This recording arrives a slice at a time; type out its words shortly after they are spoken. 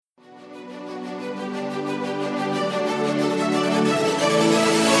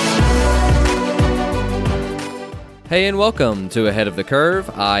Hey, and welcome to Ahead of the Curve.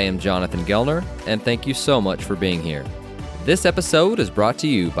 I am Jonathan Gellner, and thank you so much for being here. This episode is brought to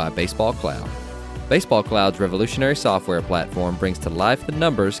you by Baseball Cloud. Baseball Cloud's revolutionary software platform brings to life the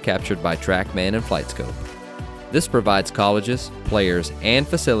numbers captured by TrackMan and FlightScope. This provides colleges, players, and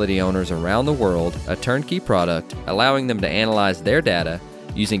facility owners around the world a turnkey product, allowing them to analyze their data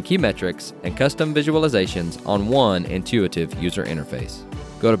using key metrics and custom visualizations on one intuitive user interface.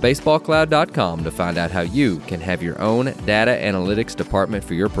 Go to baseballcloud.com to find out how you can have your own data analytics department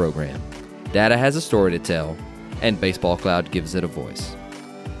for your program. Data has a story to tell, and Baseball Cloud gives it a voice.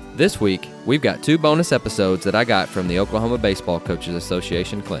 This week, we've got 2 bonus episodes that I got from the Oklahoma Baseball Coaches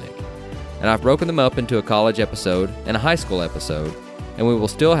Association Clinic. And I've broken them up into a college episode and a high school episode, and we will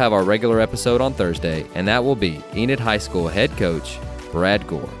still have our regular episode on Thursday, and that will be Enid High School head coach Brad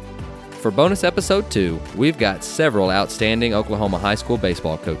Gore. For bonus episode 2, we've got several outstanding Oklahoma high school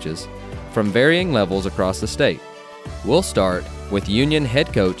baseball coaches from varying levels across the state. We'll start with Union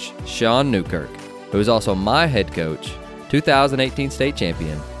head coach Sean Newkirk, who is also my head coach, 2018 state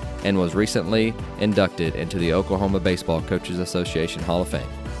champion, and was recently inducted into the Oklahoma Baseball Coaches Association Hall of Fame.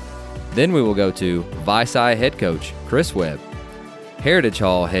 Then we will go to Vici head coach Chris Webb, Heritage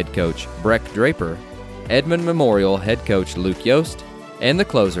Hall head coach Breck Draper, Edmond Memorial head coach Luke Yost, and the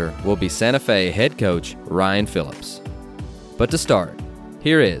closer will be Santa Fe head coach Ryan Phillips. But to start,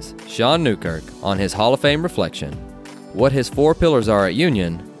 here is Sean Newkirk on his Hall of Fame reflection, what his 4 pillars are at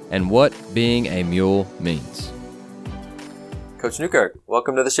Union, and what being a mule means. Coach Newkirk,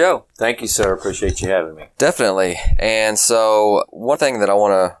 welcome to the show. Thank you, sir. Appreciate you having me. Definitely. And so one thing that I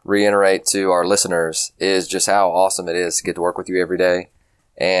want to reiterate to our listeners is just how awesome it is to get to work with you every day.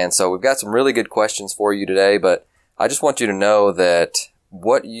 And so we've got some really good questions for you today, but I just want you to know that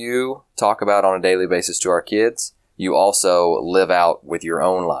what you talk about on a daily basis to our kids, you also live out with your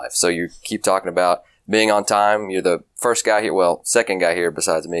own life. So you keep talking about being on time. You're the first guy here, well, second guy here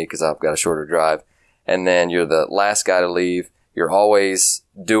besides me because I've got a shorter drive. And then you're the last guy to leave. You're always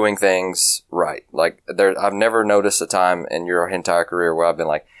doing things right. Like I've never noticed a time in your entire career where I've been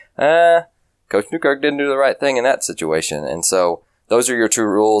like, Coach Newkirk didn't do the right thing in that situation. And so those are your 2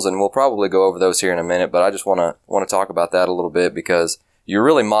 rules, and we'll probably go over those here in a minute, but I just want to talk about that a little bit because you're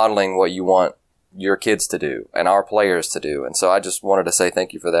really modeling what you want your kids to do and our players to do. And so I just wanted to say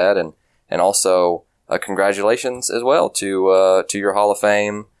thank you for that, and also congratulations as well to your Hall of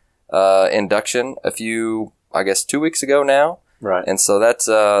Fame induction a few, I guess, 2 weeks ago now. Right. And so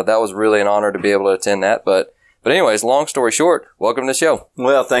that was really an honor to be able to attend that. But anyways, long story short, welcome to the show.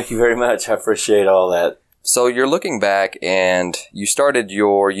 Well, thank you very much. I appreciate all that. So you're looking back, and you started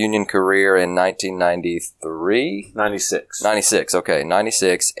your Union career in 1993? 96. 96, okay,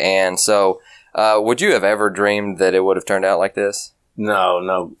 96. And so would you have ever dreamed that it would have turned out like this? No,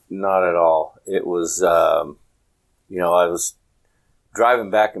 not at all. It was, I was driving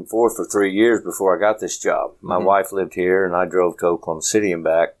back and forth for 3 years before I got this job. My wife lived here, and I drove to Oklahoma City and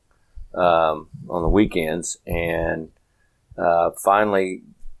back on the weekends, and finally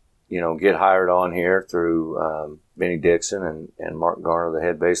get hired on here through Benny Dixon and Mark Garner, the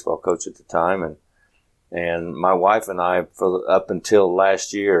head baseball coach at the time. And my wife and I, up until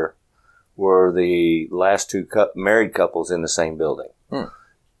last year, were the last 2 married couples in the same building.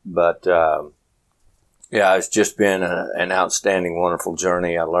 But, it's just been an outstanding, wonderful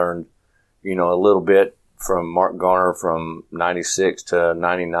journey. I learned, a little bit from Mark Garner from 96 to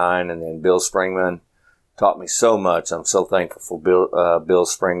 99, and then Bill Springman taught me so much. I'm so thankful for Bill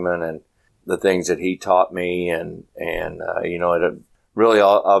Springman and the things that he taught me. And it really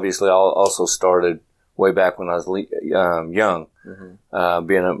obviously also started way back when I was young,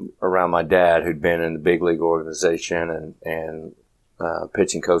 being around my dad, who'd been in the big league organization and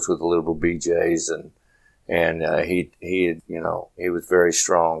pitching coach with the Liberal BJs. And he was very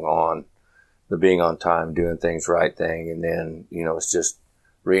strong on the being on time, doing things right thing. And then, it's just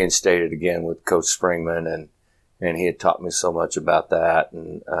reinstated again with Coach Springman, and he had taught me so much about that.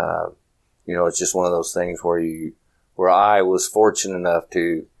 And, it's just one of those things where I was fortunate enough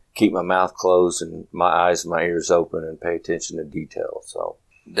to keep my mouth closed and my eyes and my ears open and pay attention to detail. So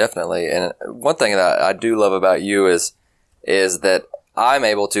definitely. And one thing that I do love about you is that I'm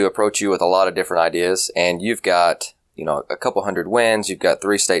able to approach you with a lot of different ideas, and you've got, a couple hundred wins, you've got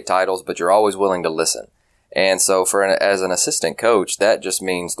 3 state titles, but you're always willing to listen. And so as an assistant coach, that just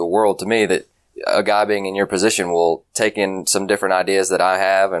means the world to me that a guy being in your position will take in some different ideas that I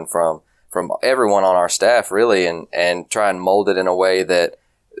have and from everyone on our staff really and try and mold it in a way that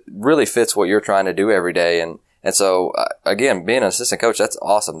really fits what you're trying to do every day. And so again, being an assistant coach, that's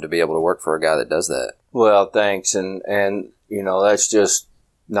awesome to be able to work for a guy that does that. Well, thanks. And that's just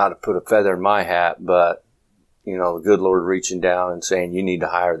not to put a feather in my hat, but the good Lord reaching down and saying, you need to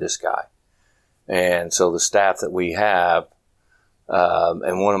hire this guy. And so the staff that we have,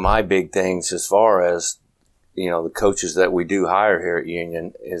 and one of my big things as far as, the coaches that we do hire here at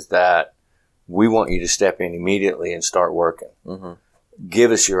Union is that we want you to step in immediately and start working. Mm-hmm.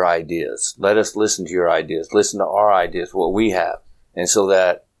 Give us your ideas. Let us listen to your ideas. Listen to our ideas, what we have. And so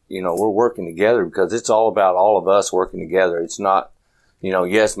that, we're working together, because it's all about all of us working together. It's not,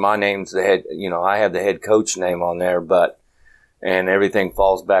 yes, my name's the head, I have the head coach name on there, and everything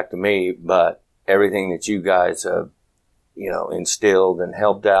falls back to me, but everything that you guys have, instilled and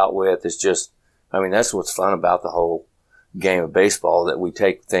helped out with is just, that's what's fun about the whole game of baseball, that we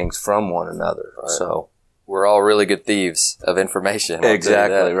take things from one another. Right. So we're all really good thieves of information.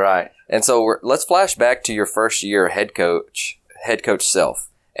 Exactly right. And so let's flash back to your first year head coach self,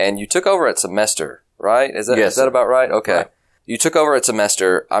 and you took over at semester, right? Is that about right? Okay. Right. You took over at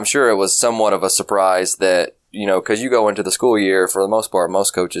semester. I'm sure it was somewhat of a surprise that, because you go into the school year, for the most part,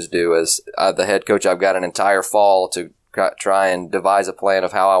 most coaches do, as the head coach, I've got an entire fall to try and devise a plan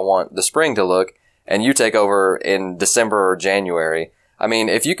of how I want the spring to look, and you take over in December or January.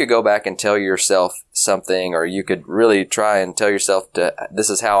 If you could go back and tell yourself something, or you could really try and tell yourself this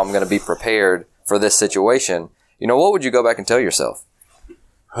is how I'm going to be prepared for this situation, what would you go back and tell yourself?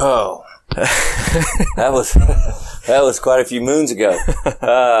 Oh, that was quite a few moons ago.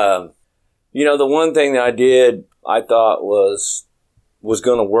 The one thing that I thought was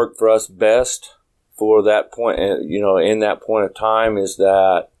going to work for us best for that point, in that point of time, is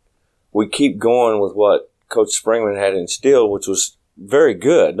that we keep going with what Coach Springman had instilled, which was very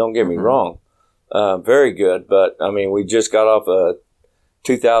good. Don't get me wrong. Very good. But we just got off a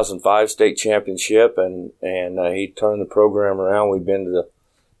 2005 state championship, and he turned the program around. We'd been to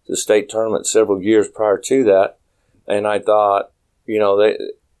the state tournament several years prior to that. And I thought,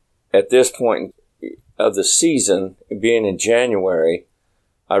 at this point of the season, being in January,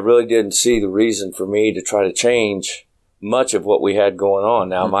 I really didn't see the reason for me to try to change much of what we had going on.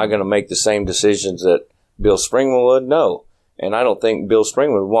 Now, am I going to make the same decisions that Bill Springman would? No. And I don't think Bill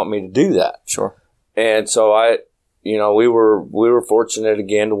Springman would want me to do that. Sure. And so we were fortunate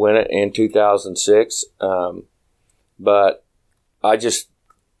again to win it in 2006. But I just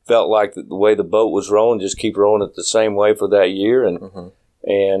felt like the way the boat was rolling, just keep rolling it the same way for that year.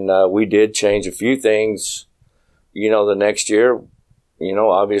 And we did change a few things, the next year,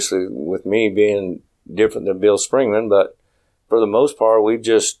 obviously with me being different than Bill Springman, but for the most part, we've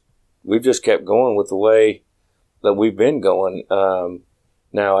just kept going with the way that we've been going.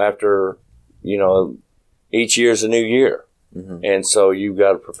 Now after, each year's a new year. And so you've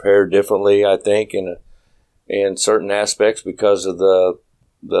got to prepare differently, I think, in certain aspects, because of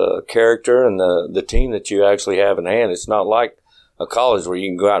the character and the team that you actually have in hand. It's not like a college where you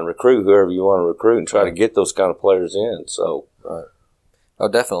can go out and recruit whoever you want to recruit and try to get those kind of players in. So, right. Oh,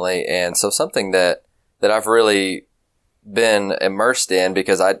 definitely. And so something that I've really been immersed in,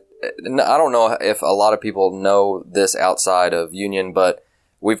 because I don't know if a lot of people know this outside of Union, but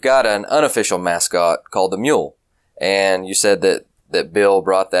we've got an unofficial mascot called the Mule. And you said that Bill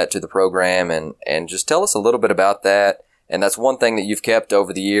brought that to the program, and just tell us a little bit about that. And that's one thing that you've kept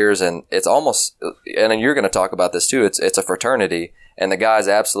over the years, and it's almost, and you're going to talk about this too, it's a fraternity, and the guys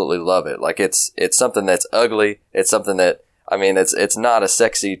absolutely love it. Like it's something that's ugly. It's something that, it's not a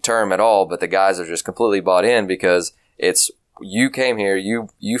sexy term at all, but the guys are just completely bought in, because you came here,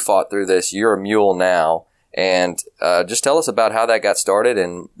 you fought through this, you're a Mule now. And just tell us about how that got started,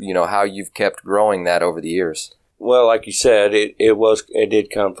 and how you've kept growing that over the years. Well, like you said, it did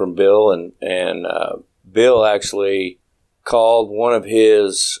come from Bill, and Bill actually called one of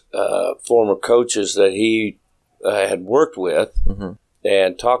his former coaches that he had worked with,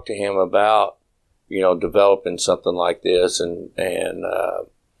 and talked to him about developing something like this, and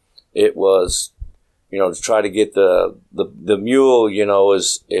it was to try to get the Mule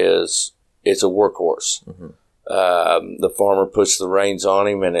is it's a workhorse. The farmer puts the reins on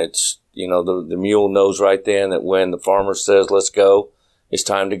him, and it's, the Mule knows right then that when the farmer says, let's go, it's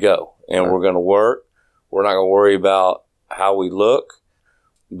time to go. And we're going to work. We're not going to worry about how we look,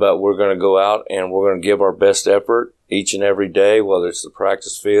 but we're going to go out and we're going to give our best effort each and every day, whether it's the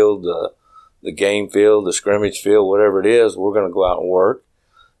practice field, the game field, the scrimmage field, whatever it is, we're going to go out and work.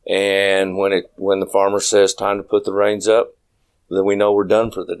 And when the farmer says time to put the reins up, then we know we're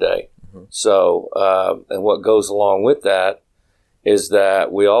done for the day. So, and what goes along with that is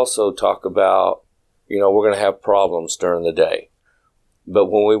that we also talk about, we're going to have problems during the day. But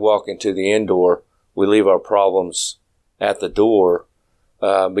when we walk into the indoor, we leave our problems at the door,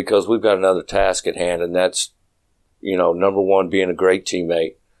 because we've got another task at hand. And that's, number one, being a great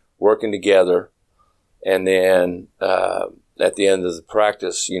teammate, working together, And then at the end of the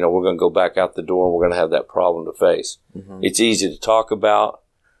practice, you know, we're going to go back out the door and we're going to have that problem to face. Mm-hmm. It's easy to talk about,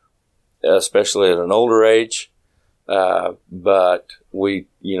 especially at an older age. But we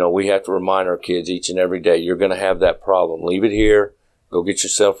have to remind our kids each and every day, you're going to have that problem. Leave it here. Go get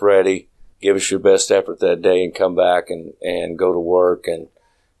yourself ready. Give us your best effort that day and come back and go to work and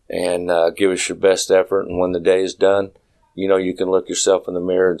give us your best effort. And when the day is done, you know, you can look yourself in the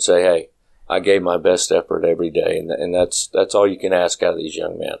mirror and say, hey, I gave my best effort every day. And that's all you can ask out of these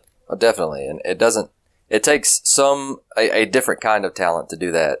young men. Oh, definitely. And it takes a different kind of talent to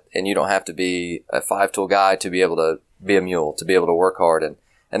do that. And you don't have to be a 5-tool guy to be able to be a mule, to be able to work hard.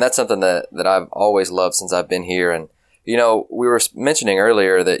 And that's something that I've always loved since I've been here. And, you know, we were mentioning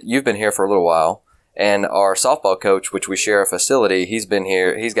earlier that you've been here for a little while, and our softball coach, which we share a facility, he's been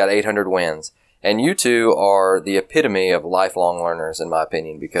here. He's got 800 wins. And you two are the epitome of lifelong learners, in my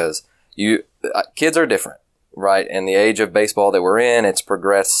opinion, because kids are different, right? And the age of baseball that we're in, it's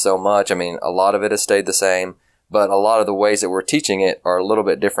progressed so much. I mean, a lot of it has stayed the same, but a lot of the ways that we're teaching it are a little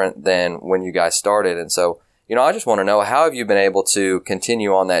bit different than when you guys started. And so, you know, I just want to know, how have you been able to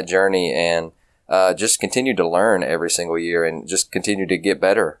continue on that journey and just continue to learn every single year and just continue to get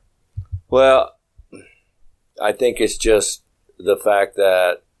better? Well, I think it's just the fact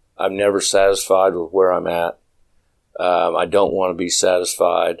that I'm never satisfied with where I'm at. I don't want to be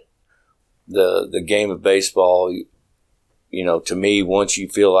satisfied. The game of baseball, you know, to me, once you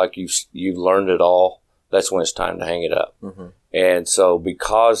feel like you've learned it all, that's when it's time to hang it up. Mm-hmm. And so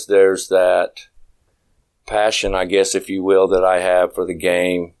because there's that passion, I guess, if you will, that I have for the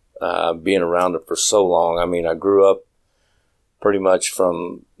game, being around it for so long. I mean, I grew up pretty much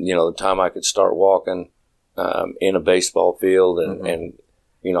from, you know, the time I could start walking in a baseball field. And, mm-hmm. and,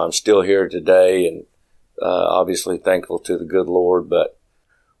 you know, I'm still here today and obviously thankful to the good Lord. But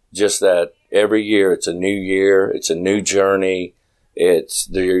just that every year, it's a new year. It's a new journey.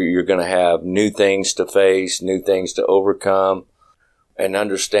 You're going to have new things to face, new things to overcome, and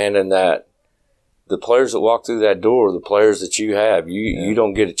understanding that the players that walk through that door, the players that you have, you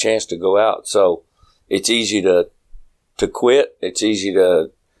don't get a chance to go out. So it's easy to quit. It's easy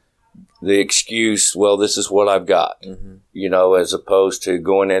the excuse, well, this is what I've got, mm-hmm. you know, as opposed to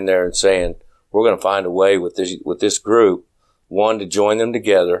going in there and saying, we're going to find a way with this group, one, to join them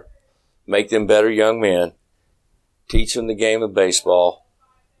together, make them better young men, teach them the game of baseball,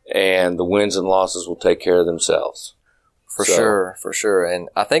 and the wins and losses will take care of themselves. For sure. And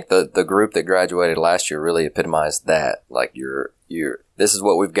I think the group that graduated last year really epitomized that. Like, this is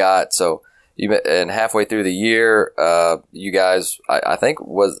what we've got. So and halfway through the year, you guys, I think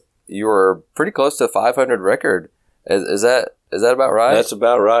you were pretty close to a 500 record. Is that about right? That's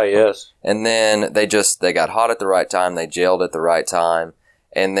about right. Yes. And then they got hot at the right time. They gelled at the right time.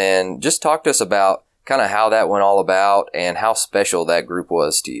 And then just talk to us about kind of how that went all about and how special that group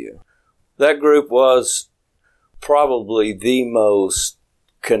was to you. That group was probably the most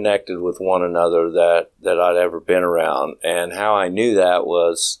connected with one another that I'd ever been around. And how I knew that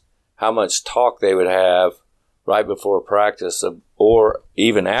was how much talk they would have right before practice or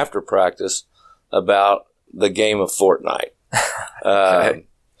even after practice about the game of Fortnite. Okay.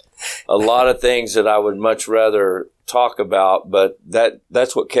 A lot of things that I would much rather talk about, but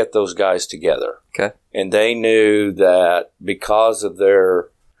that's what kept those guys together. Okay. And they knew that because of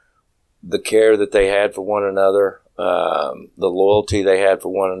the care that they had for one another, the loyalty they had for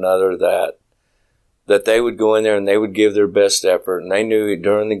one another, that they would go in there and they would give their best effort. And they knew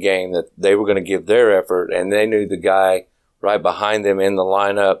during the game that they were going to give their effort, and they knew the guy right behind them in the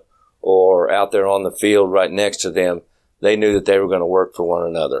lineup or out there on the field right next to them, they knew that they were going to work for one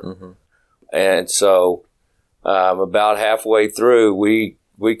another. Mm-hmm. And so about halfway through,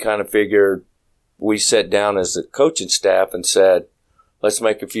 we kind of figured, we sat down as the coaching staff and said, let's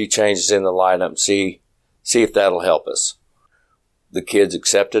make a few changes in the lineup and see if that'll help us. The kids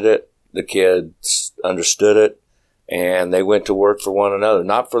accepted it. The kids understood it. And they went to work for one another.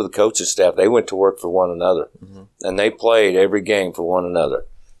 Not for the coaching staff. They went to work for one another. Mm-hmm. And they played every game for one another.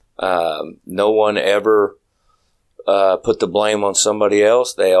 No one ever put the blame on somebody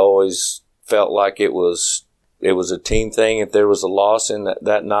else. They always felt like it was a team thing if there was a loss in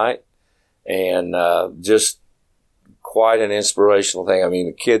that night. And just quite an inspirational thing. I mean,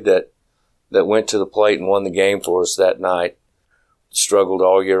 a kid that went to the plate and won the game for us that night struggled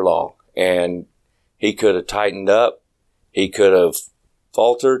all year long. And he could have tightened up. He could have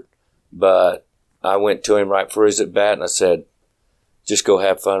faltered. But I went to him right before his at bat and I said, just go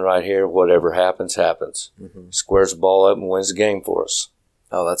have fun right here. Whatever happens, happens. Mm-hmm. Squares the ball up and wins the game for us.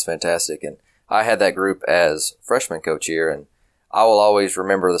 Oh, that's fantastic. And I had that group as freshman coach here, and I will always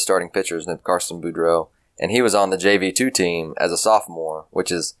remember the starting pitcher's name, Carson Boudreaux, and he was on the JV2 team as a sophomore,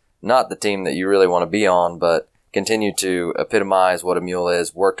 which is not the team that you really want to be on, but continued to epitomize what a mule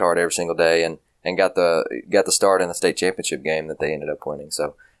is, worked hard every single day, and got the start in the state championship game that they ended up winning.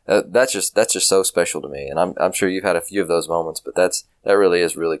 So that's just so special to me, and I'm sure you've had a few of those moments, but that really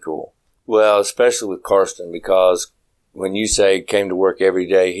is really cool. Well, especially with Karsten, because when you say came to work every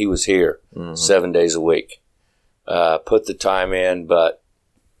day, he was here 7 days a week, put the time in. But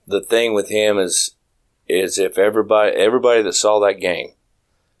the thing with him is if everybody that saw that game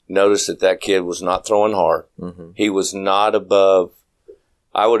noticed that kid was not throwing hard. Mm-hmm. He was not above.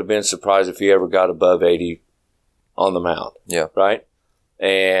 I would have been surprised if he ever got above 80 on the mound. Yeah. Right?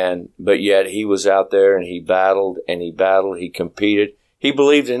 But yet he was out there and he battled, he competed. He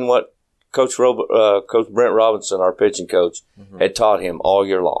believed in what Coach Brent Robinson, our pitching coach, had taught him all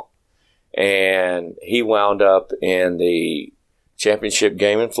year long. And he wound up in the championship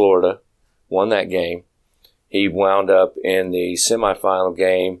game in Florida, won that game. He wound up in the semifinal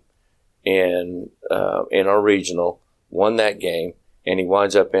game in our regional, won that game, and he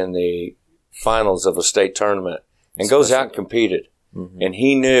winds up in the finals of a state tournament and goes out and competed. Mm-hmm. And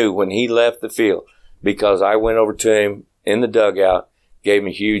he knew when he left the field, because I went over to him in the dugout, gave him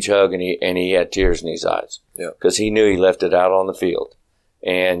a huge hug, and he had tears in his eyes. Yeah. Because he knew he left it out on the field.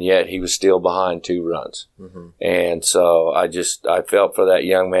 And yet he was still behind 2 runs. Mm-hmm. And so I felt for that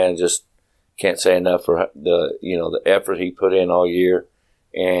young man, just can't say enough for the effort he put in all year.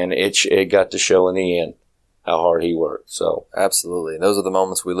 And it got to show in the end how hard he worked. So absolutely. Those are the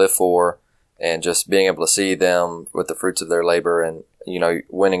moments we live for, and just being able to see them with the fruits of their labor and,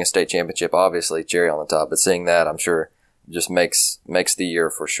 winning a state championship, obviously cherry on the top, but seeing that, I'm sure, just makes the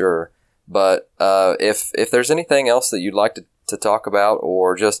year for sure. But if there's anything else that you'd like to talk about,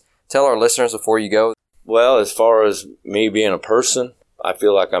 or just tell our listeners before you go. Well, as far as me being a person, I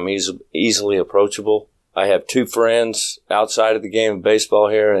feel like I'm easily approachable. I have 2 friends outside of the game of baseball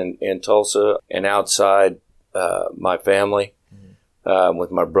here in Tulsa, and outside my family,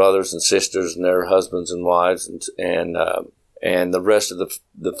 with my brothers and sisters and their husbands and wives, and the rest of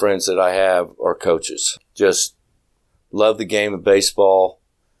the friends that I have are coaches. Just love the game of baseball.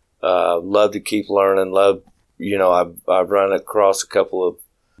 Love to keep learning. I've run across a couple of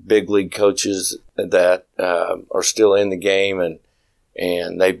big league coaches that are still in the game,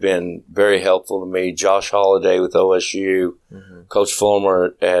 and they've been very helpful to me. Josh Holliday with OSU, Coach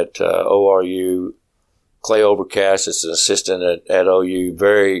Fulmer at ORU, Clay Overcash is an assistant at OU.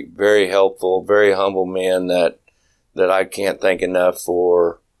 Very, very helpful, very humble men that I can't thank enough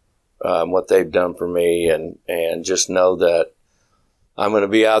for what they've done for me, and just know that I'm going to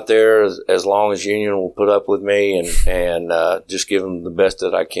be out there as long as Union will put up with me, and just give them the best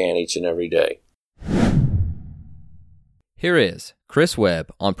that I can each and every day. Here is Chris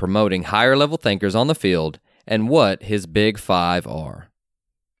Webb on promoting higher-level thinkers on the field and what his Big 5 are.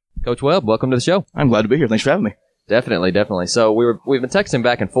 Coach Webb, welcome to the show. I'm glad to be here. Thanks for having me. Definitely. So we've been texting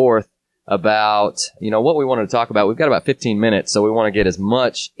back and forth about what we wanted to talk about. We've got about 15 minutes, so we want to get as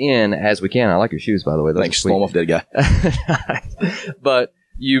much in as we can. I like your shoes, by the way. Thanks. Slow off, dead guy. But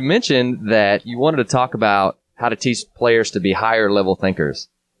you mentioned that you wanted to talk about how to teach players to be higher-level thinkers,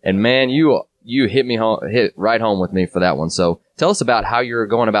 and man, you hit right home with me for that one. So tell us about how you're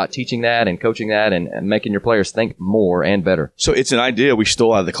going about teaching that and coaching that and making your players think more and better. So it's an idea we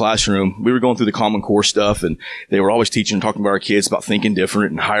stole out of the classroom. We were going through the Common Core stuff, and they were always teaching and talking about our kids about thinking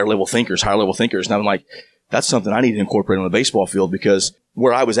different and higher level thinkers. And I'm like, that's something I need to incorporate on the baseball field, because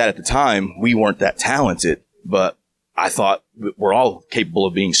where I was at the time, we weren't that talented, but I thought we're all capable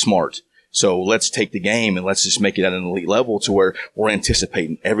of being smart. So let's take the game and let's just make it at an elite level to where we're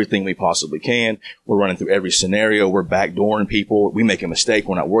anticipating everything we possibly can. We're running through every scenario. We're backdooring people. We make a mistake.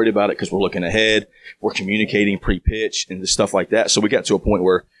 We're not worried about it because we're looking ahead. We're communicating pre-pitch and stuff like that. So we got to a point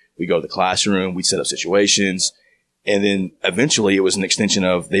where we go to the classroom, we set up situations, and then eventually it was an extension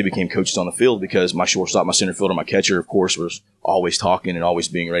of they became coaches on the field, because my shortstop, my center fielder, my catcher, of course, was always talking and always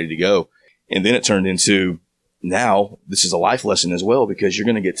being ready to go. And then it turned into, now this is a life lesson as well, because you're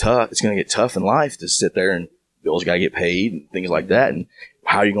going to get tough. It's going to get tough in life to sit there, and bills got to get paid and things like that. And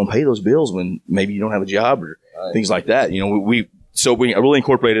how are you going to pay those bills when maybe you don't have a job or things like that? We really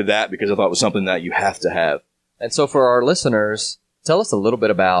incorporated that because I thought it was something that you have to have. And so for our listeners, tell us a little bit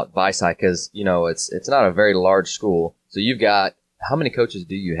about Visai, because, it's not a very large school. So you've got, how many coaches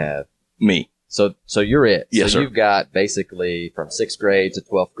do you have? Me. So you're it. Yes, so sir. You've got basically from 6th grade to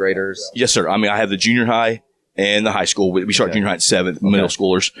 12th graders. Yes, sir. I mean, I have the junior high and the high school. We start junior high at 7th, middle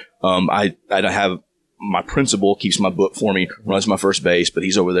schoolers. I don't have, my principal keeps my book for me, runs my first base, but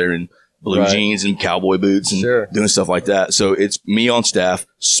he's over there in blue jeans and cowboy boots and doing stuff like that. So it's me on staff,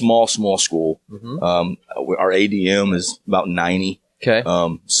 small school. Our ADM is about 90. Okay.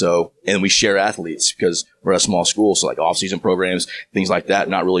 And we share athletes because we're a small school. So like off-season programs, things like that,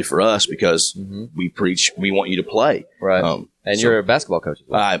 not really for us because we preach, we want you to play. Right. And you're a basketball coach as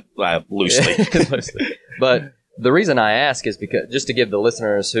well. I loosely. But the reason I ask is because just to give the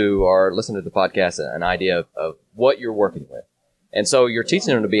listeners who are listening to the podcast an idea of what you're working with. And so you're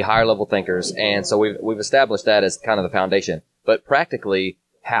teaching them to be higher level thinkers. And so we've established that as kind of the foundation. But practically,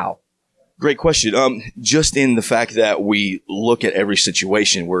 how? Great question. Just in the fact that we look at every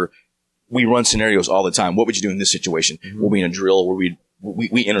situation where we run scenarios all the time. What would you do in this situation? We'll be in a drill where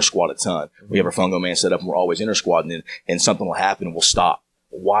we inter squad a ton. We have our fungo man set up and we're always inter squadding and something will happen and we'll stop.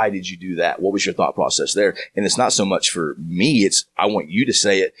 Why did you do that? What was your thought process there? And it's not so much for me. It's I want you to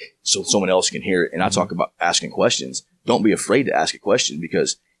say it so someone else can hear it. And I talk about asking questions. Don't be afraid to ask a question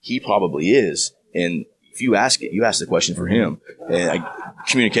because he probably is. And if you ask it, you ask the question for him. And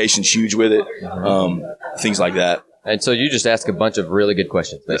communication's huge with it. Things like that. And so you just ask a bunch of really good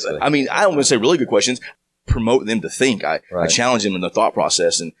questions, basically. I mean, I don't want to say really good questions. Promote them to think. I challenge them in the thought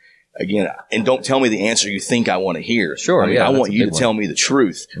process. And again, and don't tell me the answer you think I want to hear. Sure. I mean, I want you to tell me the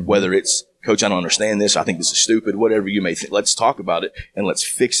truth, whether it's, Coach, I don't understand this. I think this is stupid. Whatever you may think. Let's talk about it and let's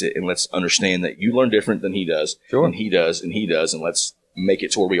fix it and let's understand that you learn different than he does. Sure. And he does and he does. And let's make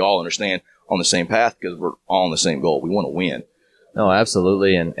it to where we all understand on the same path because we're all on the same goal. We want to win. No,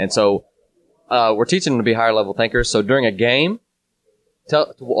 absolutely. And so we're teaching them to be higher level thinkers. So during a game,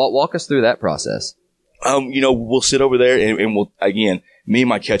 walk us through that process. We'll sit over there and we'll, again, me and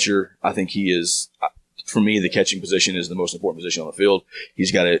my catcher, I think he is, for me, the catching position is the most important position on the field.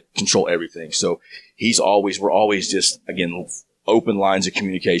 He's got to control everything. So we're always just, again, open lines of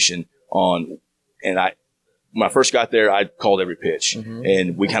communication on, and when I first got there, I called every pitch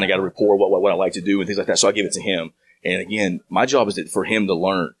and we kind of got a rapport what I like to do and things like that. So I give it to him. And again, my job is for him to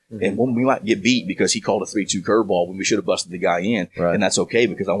learn. And when we might get beat because he called a 3-2 curveball when we should have busted the guy in. Right. And that's okay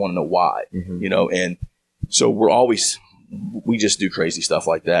because I want to know why, and so we just do crazy stuff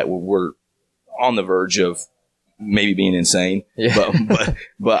like that. We're on the verge of maybe being insane,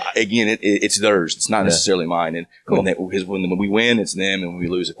 but again, it's theirs. It's not necessarily mine. And cool. when we win, it's them, and when we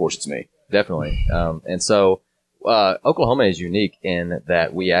lose, of course, it's me. Definitely. And so Oklahoma is unique in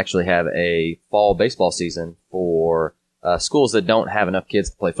that we actually have a fall baseball season for schools that don't have enough kids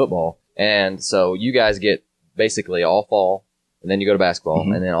to play football. And so you guys get basically all fall, and then you go to basketball,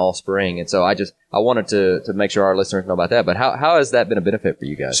 and then all spring. And so I wanted to make sure our listeners know about that. But how has that been a benefit for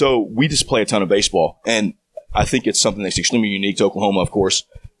you guys? So we just play a ton of baseball, and I think it's something that's extremely unique to Oklahoma. Of course,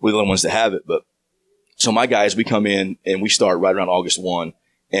 we're the only ones that have it. But so my guys, we come in and we start right around August 1,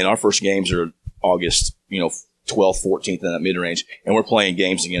 and our first games are August, 12th, 14th in that mid range, and we're playing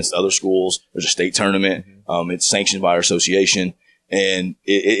games against other schools. There's a state tournament. It's sanctioned by our association, and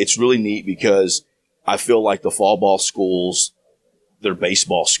it's really neat because I feel like the fall ball schools, they're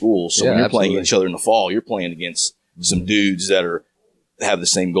baseball schools. So when you're playing each other in the fall, you're playing against some dudes that have the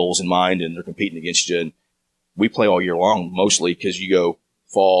same goals in mind and they're competing against you. And we play all year long mostly because you go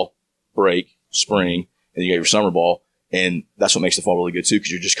fall, break, spring, and you get your summer ball. And that's what makes the fall really good too,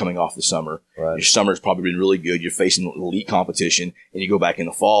 because you're just coming off the summer. Right. Your summer's probably been really good. You're facing elite competition, and you go back in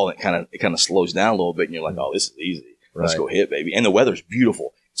the fall, and it kind of slows down a little bit, and you're like, "Oh, this is easy. Let's go hit, baby." And the weather's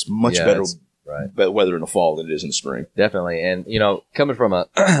beautiful. It's much better weather in the fall than it is in the spring. Definitely. And coming from a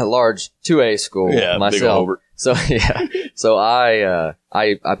large 2A school myself, so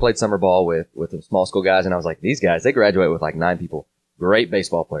I played summer ball with the small school guys, and I was like, these guys, they graduate with like 9 people. Great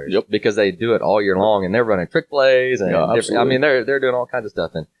baseball players, because they do it all year long, and they're running trick plays, and they're doing all kinds of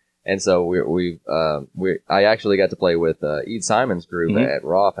stuff, and so I actually got to play with Ed Simon's group at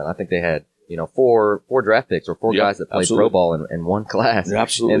Roth, and I think they had 4 draft picks or 4 guys that played pro ball in one class,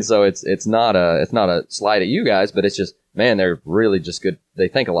 and so it's not a slight at you guys, but it's just, man, they're really just good. They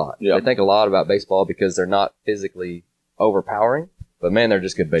think a lot. They think a lot about baseball because they're not physically overpowering, but man, they're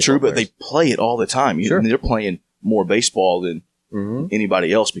just good baseball players. But they play it all the time. They're playing more baseball than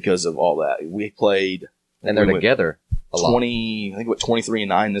anybody else because of all that. We played, and they're together a lot.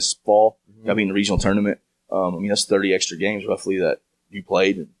 23-9 this fall. I mean, the regional tournament. That's 30 extra games roughly that you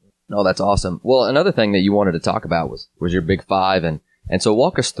played. No, that's awesome. Well, another thing that you wanted to talk about was your Big Five, and so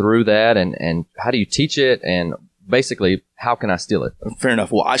walk us through that, and how do you teach it, and basically how can I steal it? Fair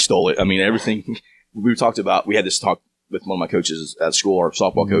enough. Well, I stole it. I mean, everything we talked about. We had this talk with one of my coaches at school, our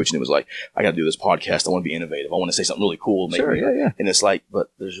softball coach, and it was like, I got to do this podcast. I want to be innovative. I want to say something really cool. And it's like, but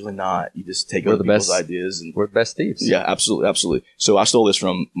there's really not. You just take other people's ideas. And we're the best thieves. Yeah, absolutely, absolutely. So I stole this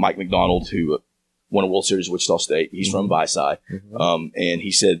from Mike McDonald, who won a World Series at Wichita State. He's from Visay. And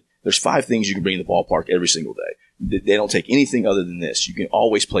he said, There's 5 things you can bring to the ballpark every single day. They don't take anything other than this. You can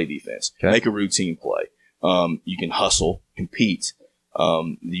always play defense, make a routine play. You can hustle, compete.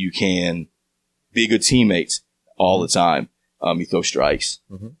 You can be a good teammate all the time. You throw strikes.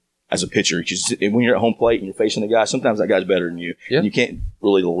 As a pitcher, because when you're at home plate and you're facing the guy, sometimes that guy's better than you. Yeah. You can't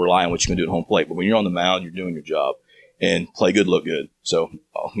really rely on what you can do at home plate. But when you're on the mound, you're doing your job. And play good, look good. So,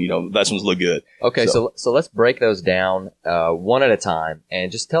 that's one's look good. Okay, so let's break those down one at a time,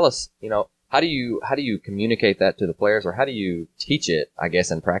 and just tell us, how do you communicate that to the players, or how do you teach it, I guess,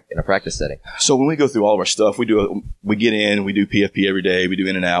 in a practice setting? So when we go through all of our stuff, we get in, we do PFP every day, we do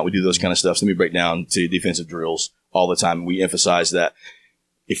in and out, we do those kind of stuff. So we break down to defensive drills all the time. We emphasize that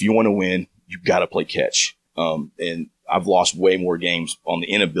if you want to win, you've got to play catch. And I've lost way more games on the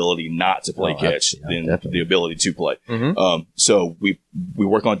inability not to play catch than definitely the ability to play. So we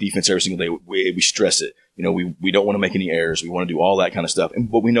work on defense every single day. We stress it. We don't want to make any errors. We want to do all that kind of stuff.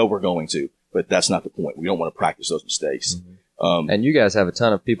 But we know we're going to. But that's not the point. We don't want to practice those mistakes. And you guys have a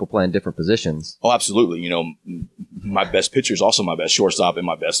ton of people playing different positions. Oh, absolutely. My best pitcher is also my best shortstop and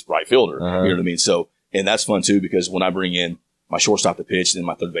my best right fielder. You know what I mean? So, and that's fun too, because when I bring in my shortstop to pitch, then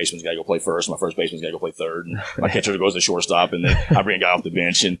my third baseman's got to go play first. My first baseman's got to go play third. And my catcher goes to shortstop, and then I bring a guy off the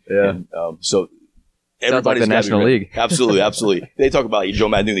bench. So everybody's like the National League. Absolutely. They talk about Joe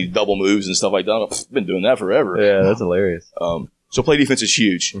Madden doing these double moves and stuff like that. I've been doing that forever. Yeah, that's hilarious. So play defense is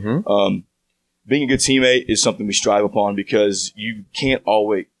huge. Being a good teammate is something we strive upon, because you can't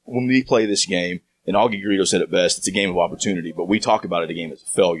always, when we play this game, and Augie Garrido said it best, it's a game of opportunity, but we talk about it a game as a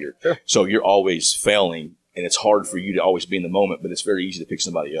failure. Sure. So you're always failing. And it's hard for you to always be in the moment, but it's very easy to pick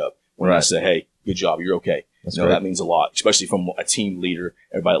somebody up when I say, hey, good job, you're okay. That means a lot, especially from a team leader,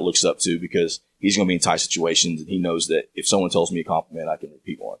 everybody that looks up to, because he's going to be in tight situations, and he knows that if someone tells me a compliment, I can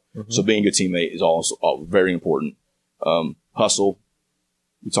repeat one. So being a good teammate is also very important. Hustle,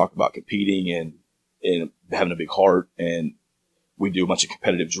 we talk about competing and having a big heart, and we do a bunch of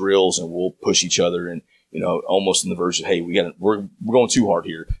competitive drills, and we'll push each other, and almost in the version, hey, we're going too hard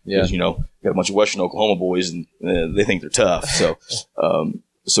here. Because, got a bunch of Western Oklahoma boys, and they think they're tough. So,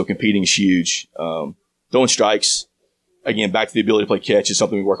 so competing is huge. Throwing strikes, again, back to the ability to play catch is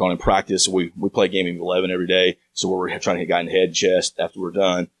something we work on in practice. We play a game of 11 every day. So we're trying to hit a guy in the head and chest after we're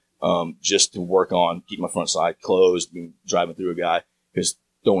done, just to work on keeping my front side closed, driving through a guy, because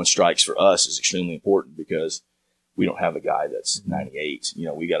throwing strikes for us is extremely important, because we don't have a guy that's 98.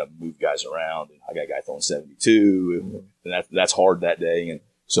 We got to move guys around, and I got a guy throwing 72, and that's hard that day. And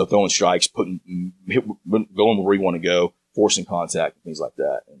so throwing strikes, going where we want to go, forcing contact, and things like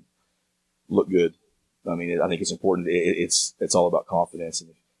that, and look good. I mean, I think it's important. It's all about confidence,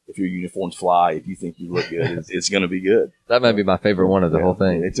 and if your uniforms fly, if you think you look good, it's going to be good. That might be my favorite one of the whole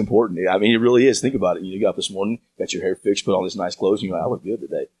thing. It's important. I mean, it really is. Think about it. You got up this morning, got your hair fixed, put on this nice clothes, and you're like, I look good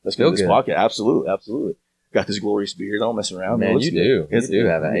today. Let's go to this podcast. Absolutely. Got this glorious beard. I don't mess around. Man, you do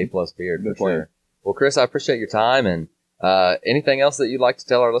have an A+ beard, for sure. Well, Chris, I appreciate your time, and anything else that you'd like to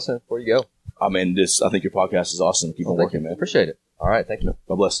tell our listeners before you go? I mean, I think your podcast is awesome. Keep on working, man. Appreciate it. All right, thank you.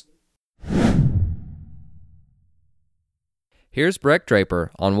 God bless. Here's Breck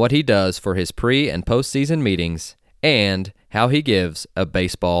Draper on what he does for his pre- and postseason meetings, and how he gives a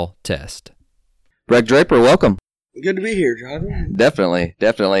baseball test. Breck Draper, welcome. Good to be here, Jonathan.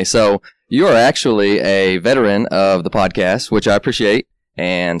 Definitely. So you are actually a veteran of the podcast, which I appreciate.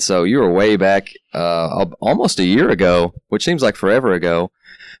 And so you were way back almost a year ago, which seems like forever ago.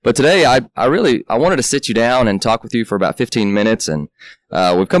 But today I wanted to sit you down and talk with you for about 15 minutes. And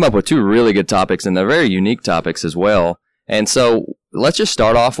we've come up with 2 really good topics, and they're very unique topics as well. And so let's just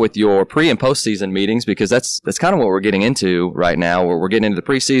start off with your pre- and postseason meetings, because that's kind of what we're getting into right now. We're getting into the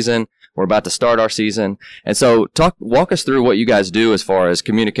preseason. We're about to start our season. And so walk us through what you guys do as far as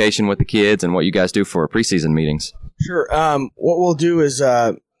communication with the kids, and what you guys do for preseason meetings. Sure. What we'll do is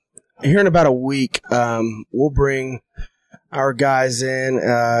here in about a week, we'll bring our guys in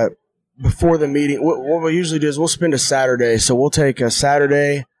before the meeting. What we'll usually do is we'll spend a Saturday. So we'll take a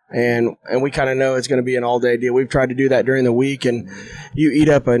Saturday, and we kind of know it's going to be an all-day deal. We've tried to do that during the week, and you eat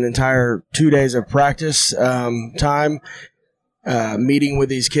up an entire 2 days of practice time. Meeting with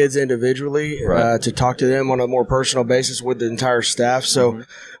these kids individually to talk to them on a more personal basis with the entire staff. So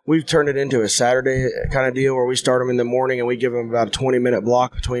we've turned it into a Saturday kind of deal where we start them in the morning, and we give them about a 20-minute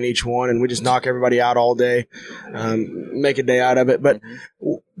block between each one, and we just knock everybody out all day, make a day out of it. But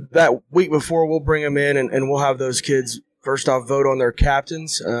that week before, we'll bring them in, and we'll have those kids first off vote on their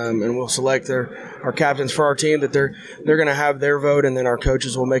captains, and we'll select our captains for our team that they're going to have their vote, and then our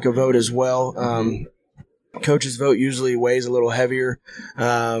coaches will make a vote as well. Coach's vote usually weighs a little heavier.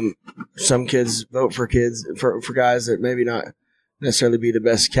 Some kids vote for guys that maybe not necessarily be the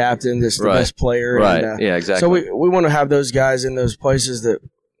best captain, just the Right. best player. Right. And, Yeah, exactly. So we want to have those guys in those places that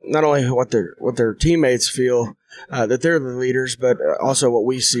not only what their teammates feel that they're the leaders, but also what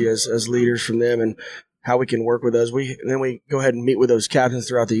we see as leaders from them and how we can work with those. Then we go ahead and meet with those captains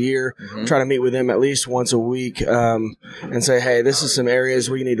throughout the year, try to meet with them at least once a week, and say, hey, this is some areas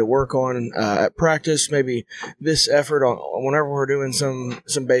we need to work on at practice. Maybe this effort on whenever we're doing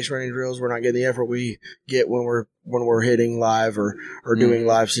some base running drills, we're not getting the effort we get when we're hitting live or doing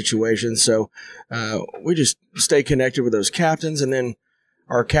live situations. So we just stay connected with those captains, and then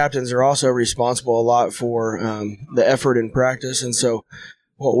our captains are also responsible a lot for the effort in practice. And so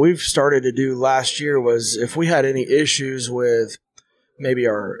what we've started to do last year was if we had any issues with maybe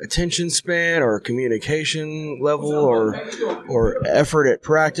our attention span or communication level or effort at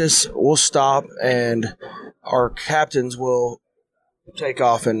practice, we'll stop and our captains will take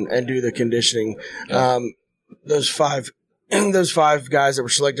off and do the conditioning. Those five guys that were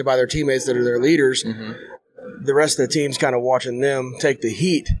selected by their teammates that are their leaders, the rest of the team's kind of watching them take the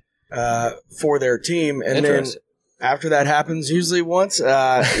heat for their team. And then after that happens, usually once,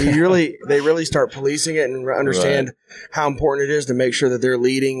 they really start policing it and understand how important it is to make sure that they're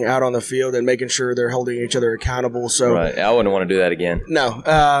leading out on the field and making sure they're holding each other accountable. So I wouldn't want to do that again. No,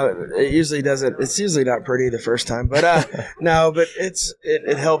 it usually doesn't. It's usually not pretty the first time, but no, but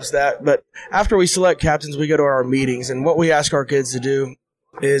it helps that. But after we select captains, we go to our meetings, and what we ask our kids to do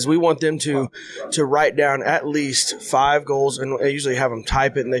is we want them to write down at least 5 goals, and I usually have them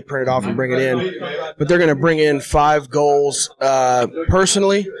type it and they print it off and bring it in. But they're going to bring in 5 goals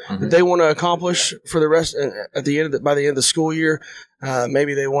personally that they want to accomplish for the rest by the end of the school year.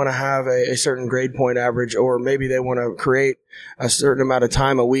 Maybe they want to have a certain grade point average, or maybe they want to create a certain amount of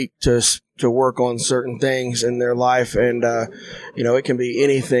time a week to work on certain things in their life. And, it can be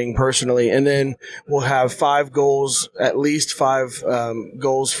anything personally. And then we'll have 5 goals, at least 5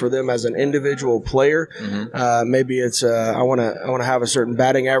 goals for them as an individual player. Maybe it's, I want to have a certain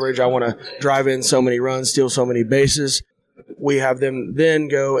batting average. I want to drive in so many runs, steal so many bases. We have them then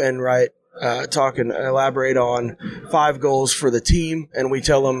go and write, talk and elaborate on 5 goals for the team, and we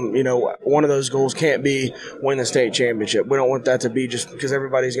tell them, one of those goals can't be win the state championship. We don't want that to be just because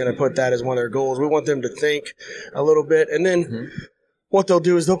everybody's going to put that as one of their goals. We want them to think a little bit, and then what they'll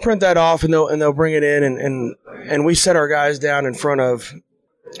do is they'll print that off and they'll bring it in, and we set our guys down in front of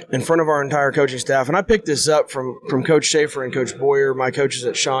our entire coaching staff. And I picked this up from Coach Schaefer and Coach Boyer, my coaches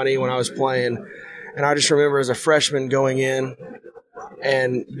at Shawnee when I was playing, and I just remember as a freshman going in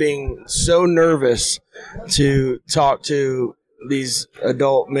and being so nervous to talk to these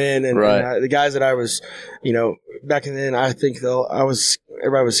adult men and the guys that I was, back then, I think everybody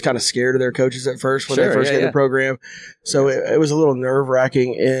was kind of scared of their coaches at first when they first get in the program. So it was a little nerve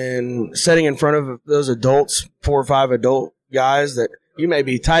wracking in sitting in front of those adults, 4 or 5 adult guys that you may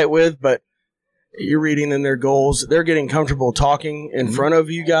be tight with, but you're reading in their goals. They're getting comfortable talking in front of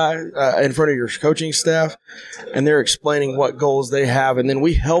you guys, in front of your coaching staff, and they're explaining what goals they have. And then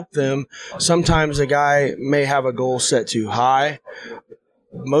we help them. Sometimes a guy may have a goal set too high.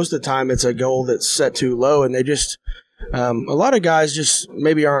 Most of the time it's a goal that's set too low, and they just a lot of guys just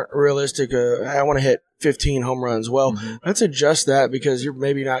maybe aren't realistic. I want to hit 15 home runs. Well, let's adjust that because you're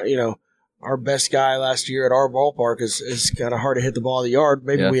maybe not, our best guy last year at our ballpark is kind of hard to hit the ball in the yard.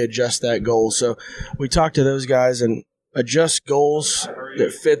 Maybe we adjust that goal. So we talk to those guys and adjust goals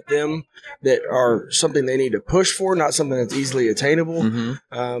that fit them, that are something they need to push for, not something that's easily attainable.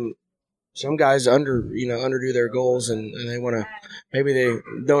 Some guys underdo their goals and they want to, maybe they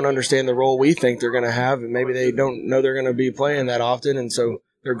don't understand the role we think they're going to have, and maybe they don't know they're going to be playing that often, and so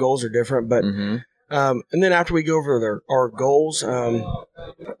their goals are different. But and then after we go over our goals,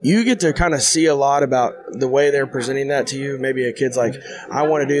 you get to kind of see a lot about the way they're presenting that to you. Maybe a kid's like, I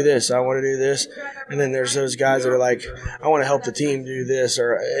want to do this, I want to do this. And then there's those guys that are like, I want to help the team do this.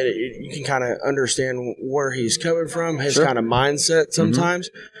 Or you can kind of understand where he's coming from, his kind of mindset sometimes.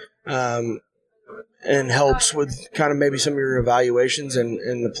 And helps with kind of maybe some of your evaluations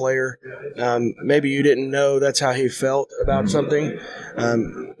and the player. Maybe you didn't know that's how he felt about something.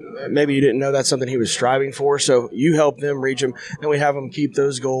 Maybe you didn't know that's something he was striving for. So you help them reach him, and we have them keep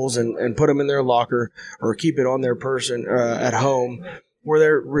those goals and put them in their locker or keep it on their person at home, where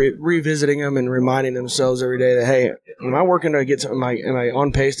they're revisiting them and reminding themselves every day that, hey, am I working to get to, am I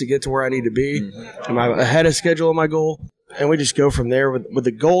on pace to get to where I need to be? Am I ahead of schedule on my goal? And we just go from there with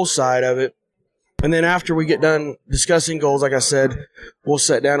the goal side of it. And then after we get done discussing goals, like I said, we'll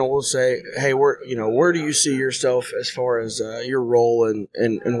sit down and we'll say, hey, where do you see yourself as far as your role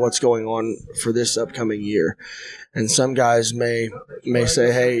and what's going on for this upcoming year? And some guys may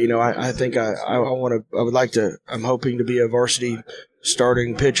say, hey, I think I'm hoping to be a varsity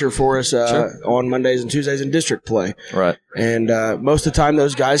starting pitcher for us on Mondays and Tuesdays in district play. Right. And most of the time,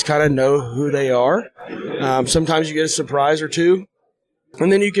 those guys kind of know who they are. Sometimes you get a surprise or two. And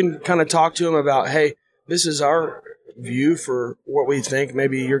then you can kind of talk to them about, hey, this is our view for what we think.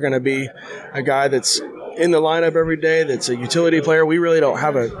 Maybe you're going to be a guy that's in the lineup every day, that's a utility player. We really don't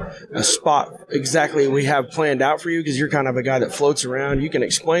have a spot exactly we have planned out for you because you're kind of a guy that floats around. You can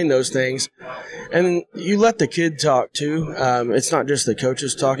explain those things. And you let the kid talk, too. It's not just the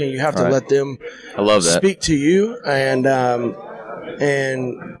coaches talking. You have to let them speak to you and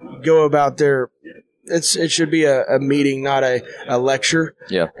go about their – it should be a meeting, not a lecture.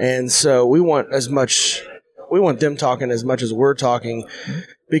 Yeah. And so we want them talking as much as we're talking,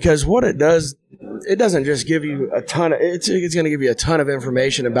 because what it does, it doesn't just give you it's going to give you a ton of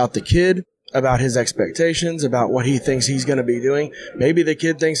information about the kid, about his expectations, about what he thinks he's going to be doing. Maybe the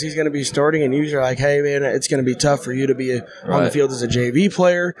kid thinks he's going to be starting, and you're like, hey, man, it's going to be tough for you to be on the field as a JV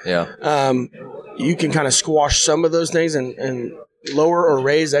player. Yeah. You can kind of squash some of those things and lower or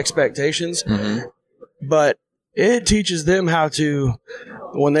raise expectations. Mm-hmm. But it teaches them how to,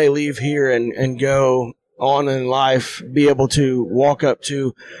 when they leave here and go on in life, be able to walk up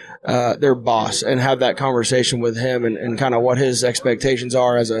to their boss and have that conversation with him and kind of what his expectations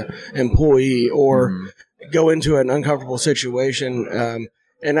are as an employee, or go into an uncomfortable situation.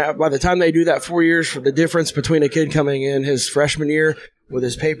 And by the time they do that 4 years, for the difference between a kid coming in his freshman year with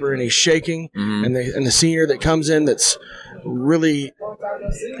his paper and he's shaking, and the senior that comes in that's really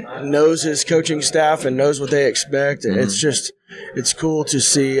knows his coaching staff and knows what they expect. It's cool to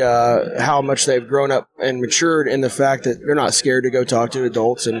see how much they've grown up and matured in the fact that they're not scared to go talk to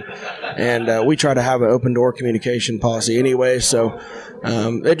adults, and we try to have an open door communication policy anyway, so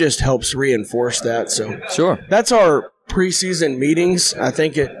it just helps reinforce that. So sure, that's our preseason meetings. I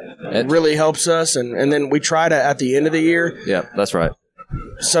think it really helps us, and then we try to, at the end of the year. Yeah, that's right.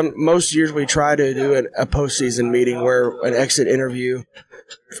 Most years we try to do a postseason meeting where an exit interview,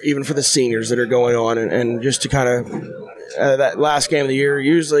 even for the seniors that are going on, and just to kind of that last game of the year.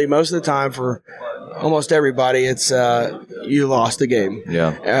 Usually, most of the time, for almost everybody, it's you lost the game.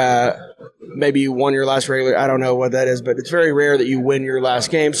 Yeah. Maybe you won your last regular. I don't know what that is, but it's very rare that you win your last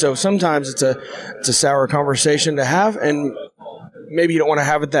game. So sometimes it's a sour conversation to have, and maybe you don't want to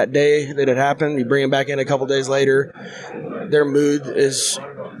have it that day that it happened. You bring them back in a couple days later. Their mood is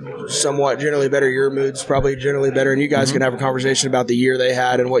somewhat generally better. Your mood's probably generally better, and you guys can have a conversation about the year they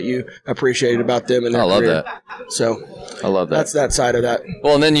had and what you appreciated about them and their career. I love that. So I love that. That's that side of that.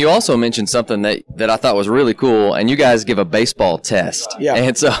 Well, and then you also mentioned something that I thought was really cool, and you guys give a baseball test. Yeah.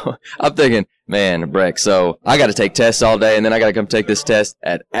 And so I'm thinking, man, Breck, so I got to take tests all day, and then I got to come take this test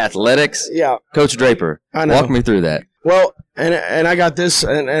at athletics. Yeah. Coach Draper, I know. Walk me through that. Well, and I got this,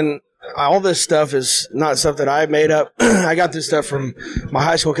 and all this stuff is not stuff that I made up. I got this stuff from my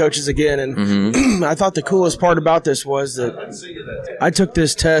high school coaches again, and I thought the coolest part about this was that I took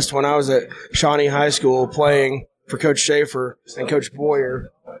this test when I was at Shawnee High School playing for Coach Schaefer and Coach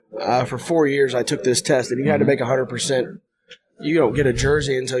Boyer. For 4 years, I took this test, and you had to make 100%. You don't get a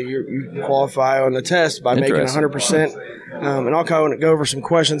jersey until you qualify on the test by making 100%. And I'll kind of go over some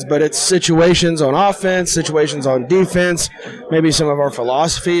questions, but it's situations on offense, situations on defense, maybe some of our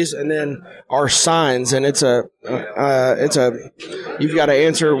philosophies, and then our signs. And it's a you've got to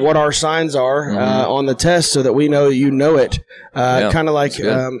answer what our signs are on the test so that we know you know it, kind of like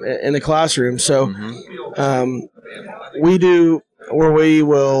in the classroom. So we do where we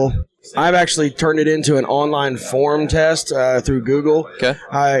will. I've actually turned it into an online form test through Google. Okay.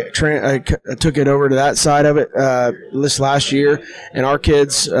 I took it over to that side of it this last year, and our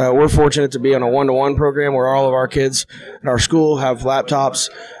kids, we're fortunate to be on a one-to-one program where all of our kids at our school have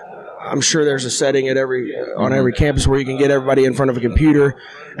laptops. I'm sure there's a setting at on every campus where you can get everybody in front of a computer.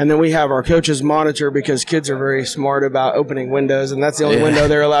 And then we have our coaches monitor, because kids are very smart about opening windows, and that's the only window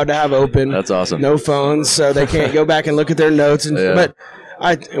they're allowed to have open. That's awesome. No phones, so they can't go back and look at their notes. But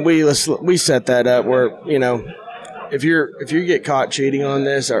we set that up where, if you get caught cheating on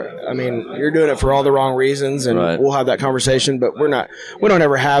this, you're doing it for all the wrong reasons, and we'll have that conversation. But we don't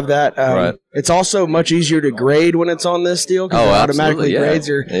ever have that. It's also much easier to grade when it's on this deal, because it automatically grades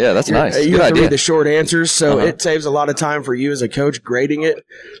your. Yeah, that's nice. You Good have to idea. read the short answers, so it saves a lot of time for you as a coach grading it.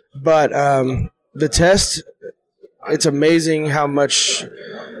 But the test, it's amazing how much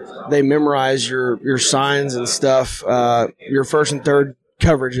they memorize your signs and stuff. Your first and third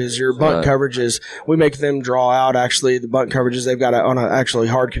coverages, your bunt coverages. We make them draw out actually the bunt coverages. They've got it on a actually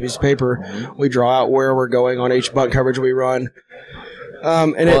hard piece of paper. We draw out where we're going on each bunt coverage we run.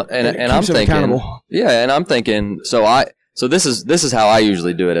 And I'm thinking, accountable. Yeah, and I'm thinking, so this is how I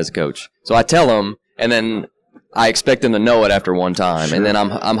usually do it as a coach. So I tell them, and then I expect them to know it after one time, Sure. and then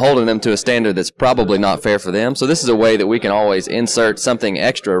I'm holding them to a standard that's probably not fair for them. So this is a way that we can always insert something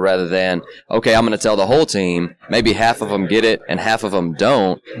extra rather than, okay, I'm going to tell the whole team, maybe half of them get it and half of them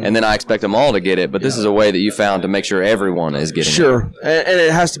don't, and then I expect them all to get it. But this is a way that you found to make sure everyone is getting it. Sure, and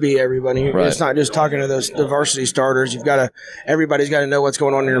it has to be everybody. Right. It's not just talking to the varsity starters. Everybody's got to know what's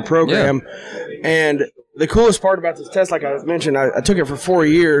going on in your program. Yeah. And the coolest part about this test, like I mentioned, I took it for 4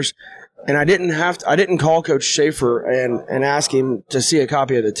 years. And I didn't call Coach Schaefer and ask him to see a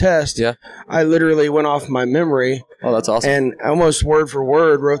copy of the test. Yeah. I literally went off my memory. Oh, that's awesome. And almost word for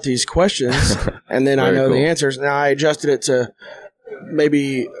word wrote these questions, and then I know the answers. Now I adjusted it to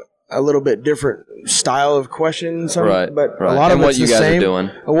maybe a little bit different style of question. But a lot of it's the same.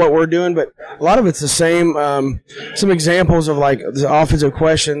 What we're doing, but a lot of it's the same. Some examples of like the offensive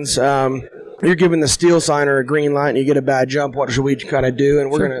questions. You're giving the steel sign or a green light and you get a bad jump, what should we kind of do? And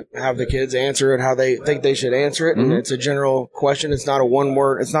we're going to have the kids answer it how they think they should answer it. And it's a general question. It's not a one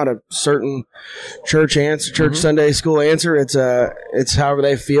word. It's not a certain church Sunday school answer. It's however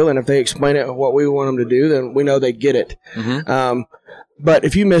they feel. And if they explain it what we want them to do, then we know they get it. But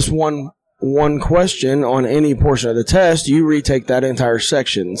if you miss one question on any portion of the test, you retake that entire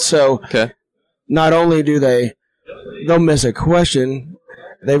section. So not only they'll miss a question,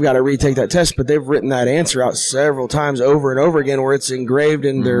 they've got to retake that test, but they've written that answer out several times over and over again where it's engraved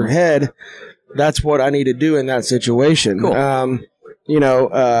in their head. That's what I need to do in that situation. Cool.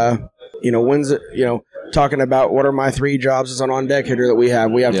 Talking about what are my 3 jobs as an on-deck hitter that we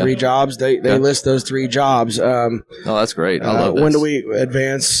have. We have 3 jobs. They list those 3 jobs. Oh, that's great. I love this. When do we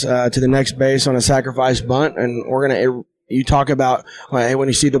advance to the next base on a sacrifice bunt? And we're going to you talk about when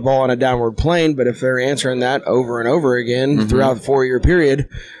you see the ball on a downward plane, but if they're answering that over and over again throughout the 4-year period,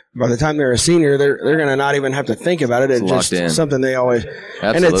 by the time they're a senior, they're going to not even have to think about it. It's just something they always.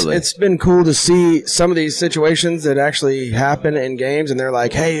 Absolutely. And it's been cool to see some of these situations that actually happen in games, and they're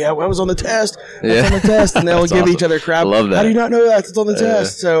like, "Hey, I was on the test. That's on the test," and they'll give each other crap. I love that. How do you not know that? It's on the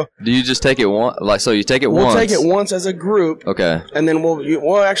test. So do you just take it once? So you take it once. We'll take it once as a group. Okay. And then we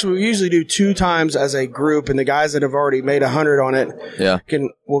usually do 2 times as a group, and the guys that have already made 100 on it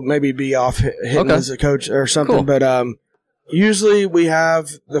will maybe be off hitting as a coach or something. Cool. But usually we have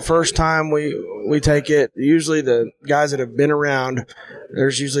the first time we take it, usually the guys that have been around,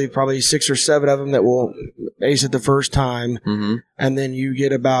 there's usually probably 6 or 7 of them that will ace it the first time. And then you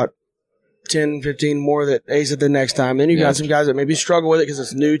get about 10, 15 more that ace it the next time. Then you got some guys that maybe struggle with it because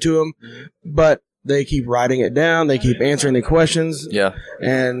it's new to them, but they keep writing it down. They keep answering the questions.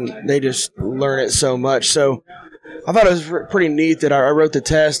 And they just learn it so much. So I thought it was pretty neat that I wrote the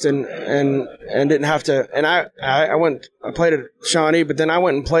test and didn't have to. And I played at Shawnee, but then I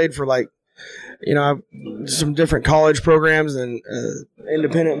went and played for some different college programs and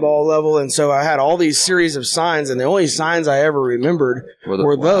independent ball level. And so I had all these series of signs, and the only signs I ever remembered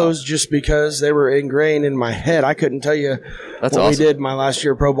were those just because they were ingrained in my head. I couldn't tell you we did my last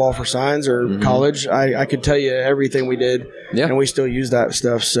year pro ball for signs or college. I could tell you everything we did, and we still use that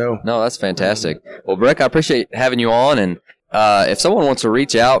stuff. So no, that's fantastic. Well, Breck, I appreciate having you on. And if someone wants to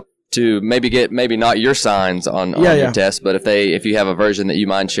reach out to maybe not your signs on your test, but if you have a version that you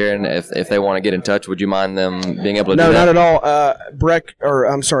mind sharing, if they want to get in touch, would you mind them being able to do that? No, not at all.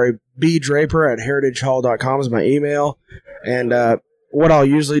 B Draper at heritagehall.com is my email. And what I'll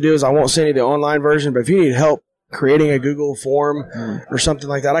usually do is I won't send you the online version, but if you need help creating a Google form or something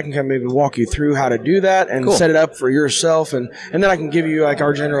like that, I can maybe walk you through how to do that and set it up for yourself. And then I can give you like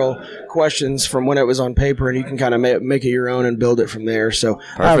our general questions from when it was on paper, and you can kind of make it your own and build it from there. So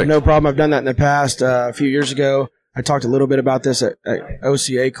I have no problem. I've done that in the past. A few years ago, I talked a little bit about this at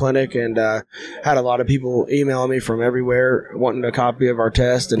OCA clinic, and had a lot of people emailing me from everywhere wanting a copy of our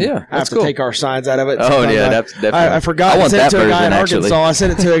test, and I have to take our signs out of it. Oh, yeah, definitely. I forgot to send it to a guy in Arkansas. I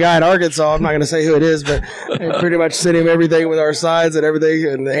sent it to a guy in Arkansas. I'm not going to say who it is, but I pretty much sent him everything with our signs and everything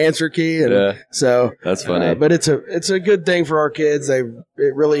and the answer key. And so that's funny. But it's a good thing for our kids. It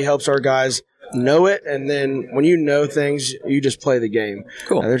really helps our guys know it, and then when you know things, you just play the game.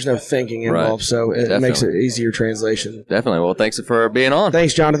 Cool. There's no thinking involved, so it makes it easier translation. Definitely. Well, thanks for being on.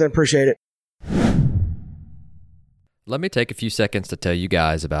 Thanks, Jonathan. Appreciate it. Let me take a few seconds to tell you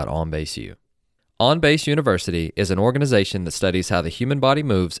guys about OnBase U. OnBase University is an organization that studies how the human body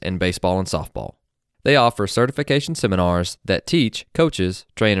moves in baseball and softball. They offer certification seminars that teach coaches,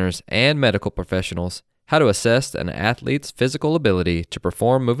 trainers, and medical professionals how to assess an athlete's physical ability to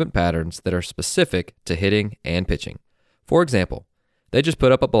perform movement patterns that are specific to hitting and pitching. For example, they just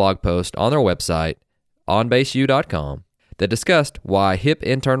put up a blog post on their website, onbaseu.com, that discussed why hip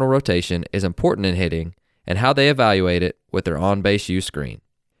internal rotation is important in hitting and how they evaluate it with their OnBaseU screen.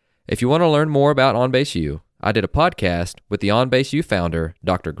 If you want to learn more about OnBaseU, I did a podcast with the OnBaseU founder,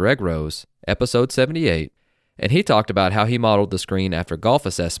 Dr. Greg Rose, episode 78, and he talked about how he modeled the screen after golf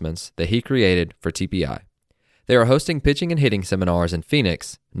assessments that he created for TPI. They are hosting pitching and hitting seminars in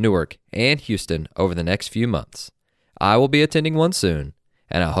Phoenix, Newark, and Houston over the next few months. I will be attending one soon,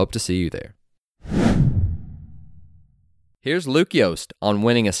 and I hope to see you there. Here's Luke Yost on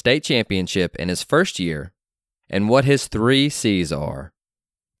winning a state championship in his first year and what his 3 C's are.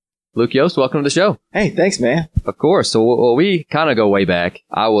 Luke Yost, welcome to the show. Hey, thanks, man. Of course. So we kind of go way back.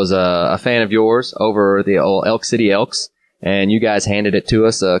 I was a fan of yours over the old Elk City Elks, and you guys handed it to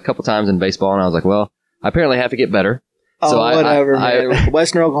us a couple times in baseball, and I was like, well, I apparently have to get better. Oh, so whatever, man.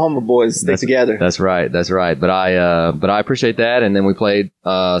 Western Oklahoma boys stick together. That's right. But I appreciate that, and then we played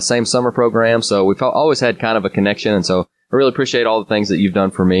same summer program, so we've always had kind of a connection, and so I really appreciate all the things that you've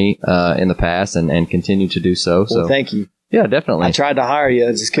done for me in the past and continue to do so. Well, thank you. Yeah, definitely. I tried to hire you.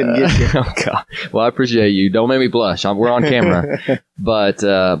 I just couldn't get you. Oh, God. Well, I appreciate you. Don't make me blush. We're on camera. But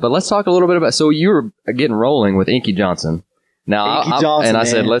let's talk a little bit about, so you were getting rolling with Inky Johnson. Now, I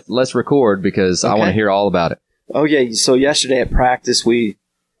said, let's record because I want to hear all about it. Oh, yeah. So yesterday at practice,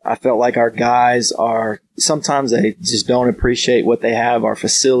 I felt like our guys sometimes they just don't appreciate what they have, our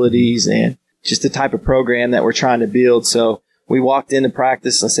facilities and just the type of program that we're trying to build. So we walked into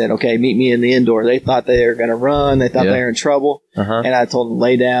practice. I said, okay, meet me in the indoor. They thought they were going to run. They thought they were in trouble. Uh-huh. And I told them,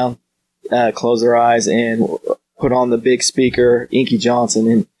 lay down, close their eyes, and put on the big speaker, Inky Johnson.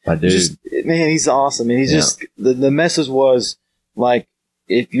 And my dude. Man, he's awesome. And he's just, the message was like,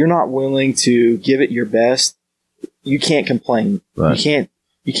 if you're not willing to give it your best, you can't complain. Right.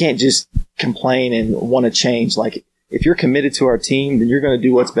 You can't just complain and want to change. Like, if you're committed to our team, then you're going to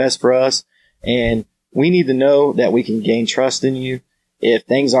do what's best for us. And we need to know that we can gain trust in you. If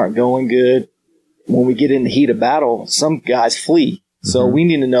things aren't going good, when we get in the heat of battle, some guys flee. Mm-hmm. So we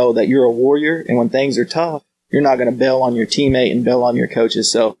need to know that you're a warrior, and when things are tough, you're not going to bail on your teammate and bail on your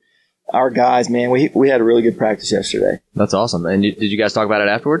coaches. So our guys, man, we had a really good practice yesterday. That's awesome. And did you guys talk about it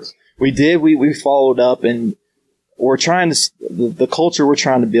afterwards? We did. We followed up, and we're trying to the culture we're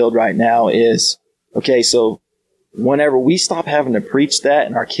trying to build right now is, okay, so whenever we stop having to preach that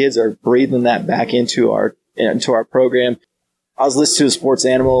and our kids are breathing that back into our program. I was listening to a Sports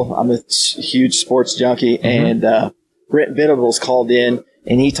Animal. I'm a huge sports junkie. Mm-hmm. And Brent Venables called in,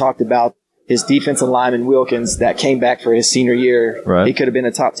 and he talked about his defensive lineman Wilkins that came back for his senior year. Right. He could have been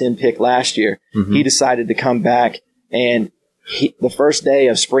a top 10 pick last year. Mm-hmm. He decided to come back, and the first day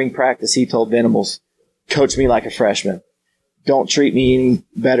of spring practice, he told Venables, coach me like a freshman. Don't treat me any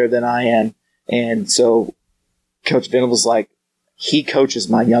better than I am. And so Coach Venables, like, he coaches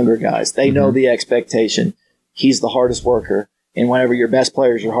my younger guys. They know the expectation. He's the hardest worker. And whenever your best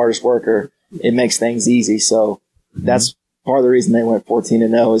player is your hardest worker, it makes things easy. So that's part of the reason they went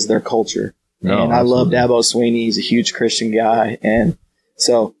 14-0 is their culture. No, and I love Dabo Sweeney. He's a huge Christian guy. And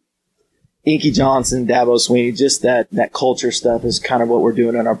so Inky Johnson, Dabo Sweeney, just that culture stuff is kind of what we're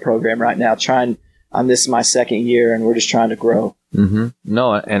doing in our program right now. This is my second year, and we're just trying to grow. Mm-hmm.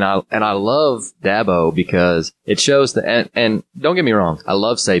 No, and I love Dabo because it shows and don't get me wrong, I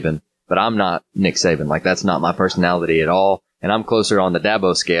love Saban, but I'm not Nick Saban. Like, that's not my personality at all. And I'm closer on the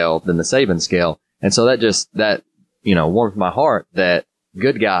Dabo scale than the Saban scale. And so that warms my heart that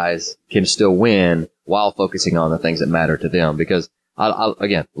good guys can still win while focusing on the things that matter to them. Because I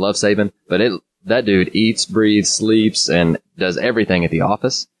again, love Saban, but that dude eats, breathes, sleeps, and does everything at the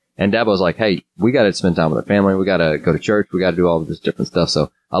office. And Dabo's like, hey, we got to spend time with our family. We got to go to church. We got to do all of this different stuff.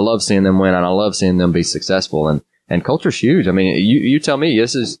 So I love seeing them win, and I love seeing them be successful. And culture's huge. I mean, you tell me,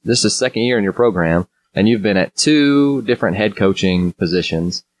 this is second year in your program, and you've been at 2 different head coaching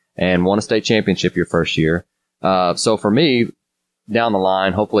positions and won a state championship your first year. So for me, down the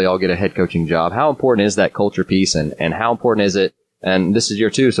line, hopefully I'll get a head coaching job. How important is that culture piece, and how important is it? And this is year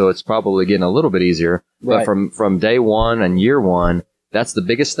 2, so it's probably getting a little bit easier. Right. But from day 1 and year 1, that's the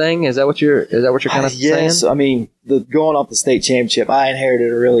biggest thing? Is that what you're kind of saying? Yes. I mean, going off the state championship, I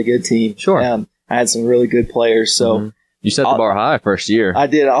inherited a really good team. Sure. I had some really good players. So you set the bar high first year. I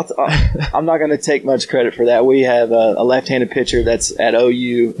did. I'm not going to take much credit for that. We have a left-handed pitcher that's at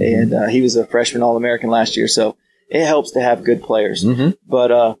OU, and he was a freshman All-American last year. So it helps to have good players. Mm-hmm.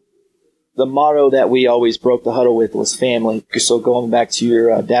 But the motto that we always broke the huddle with was family. So going back to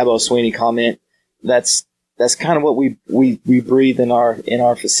your Dabo Sweeney comment, that's kind of what we breathe in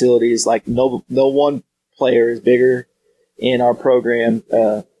our facilities. Like no one player is bigger in our program.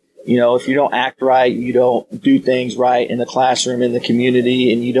 If you don't act right, you don't do things right in the classroom, in the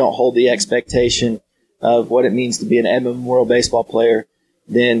community, and you don't hold the expectation of what it means to be an Edmond Memorial baseball player,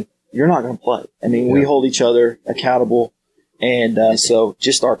 then you're not going to play. I mean, we hold each other accountable. And so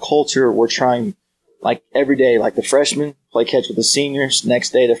just our culture, we're trying, like every day, like the freshmen play catch with the seniors.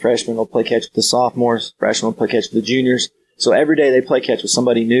 Next day, the freshmen will play catch with the sophomores. Freshmen will play catch with the juniors. So every day they play catch with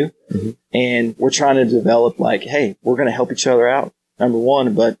somebody new. And we're trying to develop like, hey, we're going to help each other out, number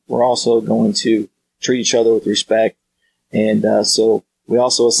one, but we're also going to treat each other with respect. And so we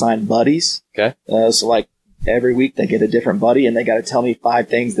also assign buddies. Okay. So like every week they get a different buddy, and they got to tell me 5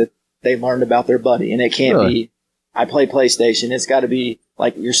 things that they learned about their buddy. And it can't be, I play PlayStation. It's got to be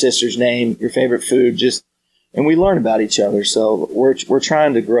like your sister's name, your favorite food, and we learn about each other. So we're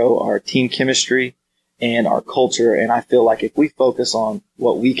trying to grow our team chemistry and our culture. And I feel like if we focus on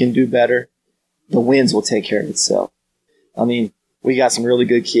what we can do better, the wins will take care of itself. I mean, we got some really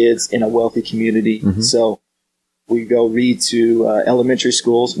good kids in a wealthy community. So we go read to elementary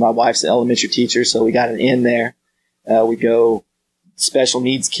schools. My wife's an elementary teacher, so we got an in there. We go special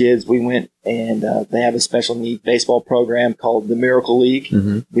needs kids. We went and they have a special needs baseball program called the Miracle League.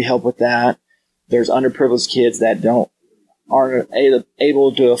 We help with that. There's underprivileged kids that aren't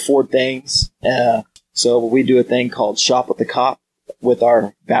able to afford things. So we do a thing called Shop with the Cop with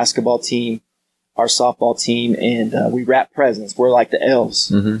our basketball team, our softball team, and we wrap presents. We're like the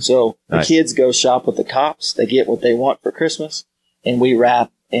elves. So the kids go shop with the cops. They get what they want for Christmas, and we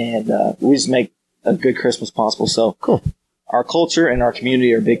wrap, and we just make a good Christmas possible. So cool. Our culture and our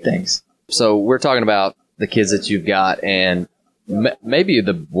community are big things. So we're talking about the kids that you've got, and maybe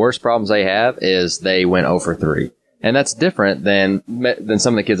the worst problems they have is they went 0 for 3. And that's different than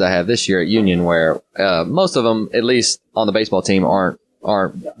some of the kids I have this year at Union, where most of them, at least on the baseball team, aren't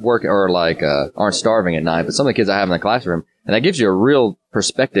working or aren't starving at night. But some of the kids I have in the classroom, and that gives you a real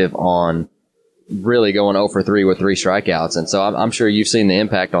perspective on really going 0 for 3 with 3 strikeouts. And so I'm sure you've seen the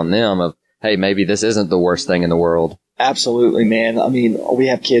impact on them of, hey, maybe this isn't the worst thing in the world. Absolutely, man. I mean, we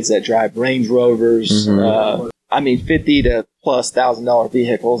have kids that drive Range Rovers. $50,000 to plus $1,000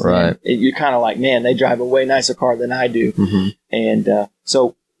 vehicles. Right. And you're kind of like, man, they drive a way nicer car than I do. And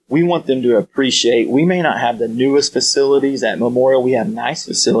so we want them to appreciate. We may not have the newest facilities at Memorial. We have nice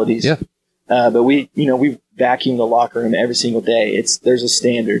facilities. Yeah. But we vacuum the locker room every single day. There's a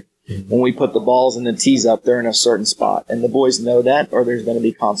standard. When we put the balls and the tees up, they're in a certain spot, and the boys know that, or there's going to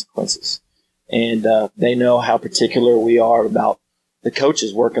be consequences. And they know how particular we are about the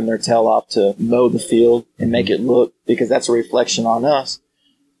coaches working their tail off to mow the field and make it look, because that's a reflection on us.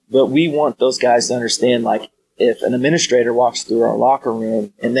 But we want those guys to understand, like, if an administrator walks through our locker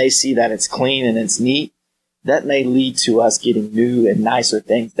room and they see that it's clean and it's neat, that may lead to us getting new and nicer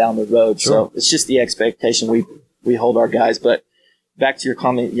things down the road. Sure. So it's just the expectation we hold our guys. But back to your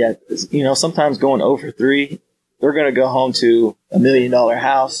comment, sometimes going 0 for 3, they're going to go home to $1 million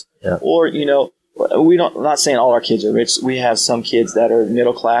house. Yeah. Or, I'm not saying all our kids are rich. We have some kids that are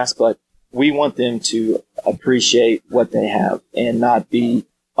middle class, but we want them to appreciate what they have and not be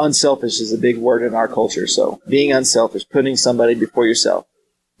unselfish is a big word in our culture. So being unselfish, putting somebody before yourself.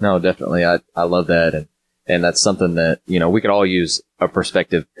 No, definitely. I love that. And that's something that, we could all use a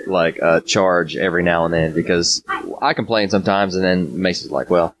perspective like charge every now and then, because I complain sometimes, and then Mason's like,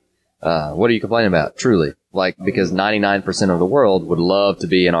 well, what are you complaining about? Truly. Because 99% of the world would love to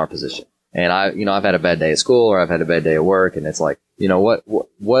be in our position. And I've had a bad day at school, or I've had a bad day at work, and it's like,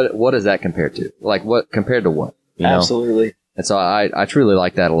 what is that compared to? Like, what compared to what? Absolutely. And so I truly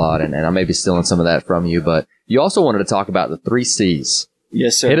like that a lot, and I may be stealing some of that from you, but you also wanted to talk about the 3 C's.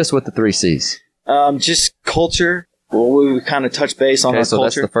 Yes, sir. Hit us with the 3 C's. Just culture. Well, we kind of touch base on our so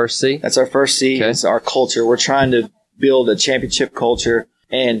culture. That's the first C? That's our first C. Okay. It's our culture. We're trying to build a championship culture,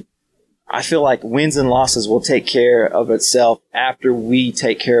 and I feel like wins and losses will take care of itself after we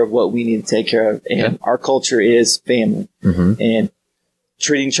take care of what we need to take care of. And our culture is family and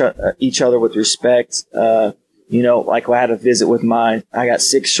treating each other with respect. Like I had a visit with I got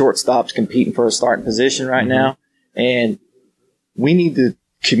 6 shortstops competing for a starting position right now, and we need to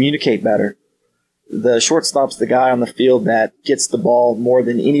communicate better. The shortstop's the guy on the field that gets the ball more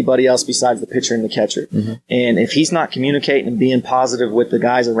than anybody else besides the pitcher and the catcher. And if he's not communicating and being positive with the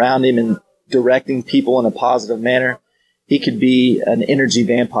guys around him and directing people in a positive manner, he could be an energy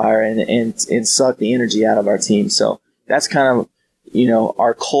vampire and suck the energy out of our team. So that's kind of,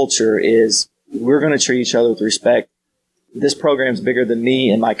 our culture is we're going to treat each other with respect. This program's bigger than me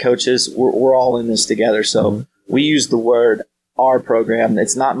and my coaches. We're all in this together. So we use the word our program.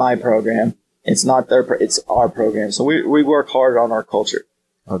 It's not my program. It's not it's our program. So we work hard on our culture.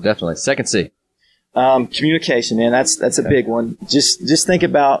 Oh, definitely. Second C. Communication, man. That's a big one. Just think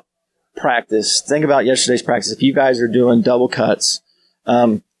about practice. Think about yesterday's practice. If you guys are doing double cuts,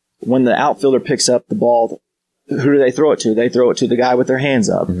 when the outfielder picks up the ball, who do they throw it to? They throw it to the guy with their hands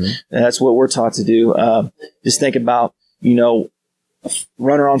up. And that's what we're taught to do. Just think about,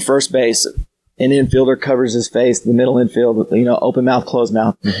 runner on first base, an infielder covers his face, the middle infield, open mouth, closed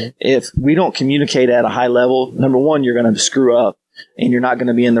mouth. If we don't communicate at a high level, number one, you're going to screw up and you're not going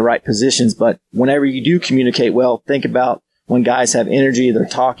to be in the right positions. But whenever you do communicate well, think about when guys have energy, they're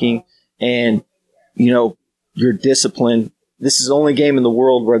talking, and, you're disciplined. This is the only game in the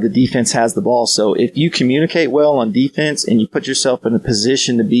world where the defense has the ball. So if you communicate well on defense and you put yourself in a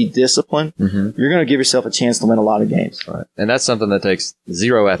position to be disciplined, you're going to give yourself a chance to win a lot of games. Right. And that's something that takes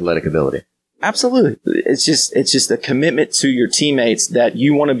zero athletic ability. Absolutely. It's just a commitment to your teammates that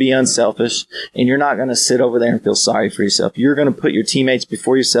you want to be unselfish, and you're not going to sit over there and feel sorry for yourself. You're going to put your teammates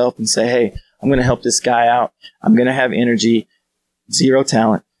before yourself and say, hey, I'm going to help this guy out. I'm going to have energy, zero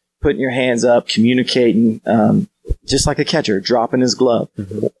talent, putting your hands up, communicating, just like a catcher, dropping his glove.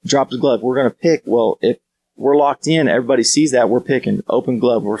 Drop his glove. We're going to pick. Well, if we're locked in, everybody sees that. We're picking open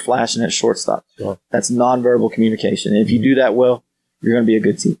glove. We're flashing at shortstop. Sure. That's nonverbal communication. And if you do that well, you're going to be a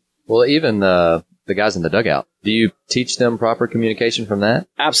good team. Well, even the guys in the dugout, do you teach them proper communication from that?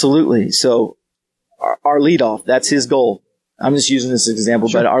 Absolutely. So our leadoff, that's his goal. I'm just using this example,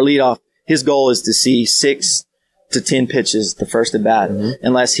 but our leadoff, his goal is to see 6 to 10 pitches the first at bat.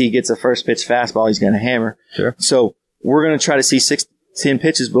 Unless he gets a first pitch fastball, he's going to hammer. Sure. So we're going to try to see 6 to 10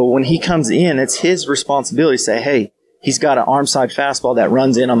 pitches, but when he comes in, it's his responsibility to say, hey, he's got an arm side fastball that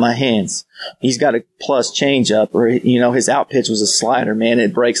runs in on my hands. He's got a plus changeup, or, his out pitch was a slider, man,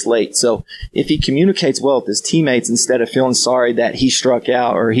 it breaks late. So if he communicates well with his teammates, instead of feeling sorry that he struck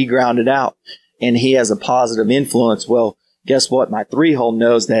out or he grounded out, and he has a positive influence, well, guess what? My 3-hole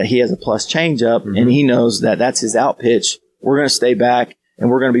knows that he has a plus changeup, and he knows that that's his out pitch. We're going to stay back, and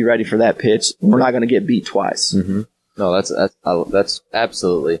we're going to be ready for that pitch. We're not going to get beat twice. No, that's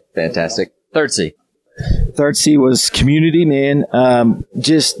absolutely fantastic. Third C. Third C was community, man.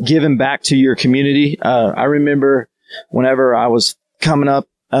 Just giving back to your community. I remember whenever I was coming up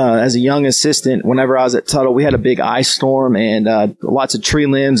as a young assistant, whenever I was at Tuttle, we had a big ice storm, and lots of tree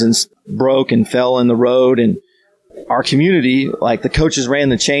limbs and broke and fell in the road. And our community, like the coaches ran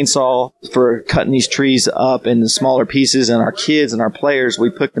the chainsaw for cutting these trees up into smaller pieces, and our kids and our players, we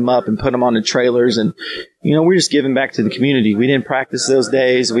picked them up and put them on the trailers. And, we're just giving back to the community. We didn't practice those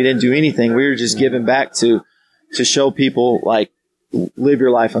days. We didn't do anything. We were just giving back to show people, like, live your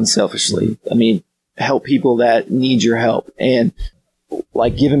life unselfishly. I mean, help people that need your help. And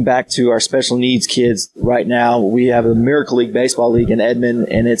like giving back to our special needs kids right now. We have a Miracle League Baseball League in Edmond,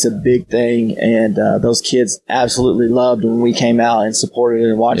 and it's a big thing. And those kids absolutely loved when we came out and supported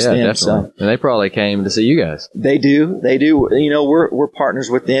and watched them. Definitely. So, and they probably came to see you guys. They do. We're partners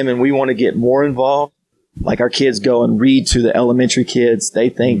with them, and we want to get more involved. Like our kids go and read to the elementary kids. They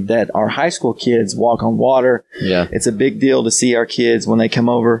think that our high school kids walk on water. Yeah. It's a big deal to see our kids when they come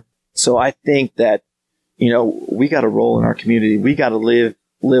over. So I think that, we got to roll in our community. We got to live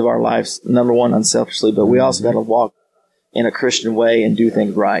our lives, number one, unselfishly, but we also got to walk in a Christian way and do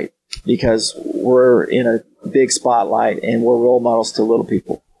things right, because we're in a big spotlight and we're role models to little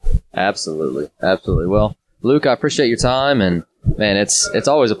people. Absolutely. Absolutely. Well, Luke, I appreciate your time, and man, it's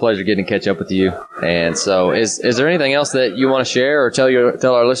always a pleasure getting to catch up with you. And so is there anything else that you want to share or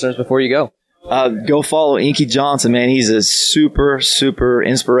tell our listeners before you go? Go follow Inky Johnson, man. He's a super, super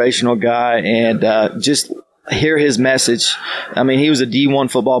inspirational guy, and just hear his message. I mean, he was a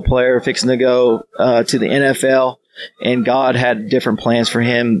D1 football player fixing to go to the NFL, and God had different plans for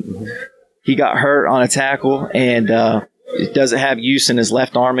him. He got hurt on a tackle, and doesn't have use in his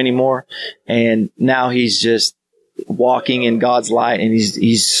left arm anymore, and now he's just walking in God's light, and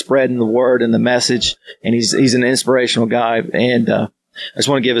he's spreading the word and the message, and he's an inspirational guy. And I just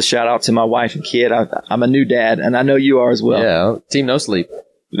want to give a shout out to my wife and kid. I'm a new dad, and I know you are as well. Yeah, Team No Sleep.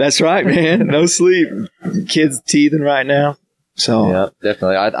 That's right, man. No sleep. Kids teething right now. So yeah,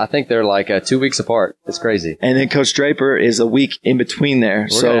 definitely. I think they're like 2 weeks apart. It's crazy. And then Coach Draper is a week in between there.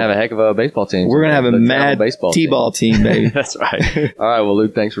 We're going to have a heck of a baseball team. We're going to have a mad baseball T-ball team, baby. That's right. All right. Well,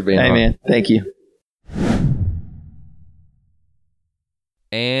 Luke, thanks for being on. Hey, man. Thank you.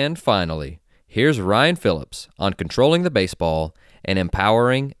 And finally, here's Ryan Phillips on controlling the baseball and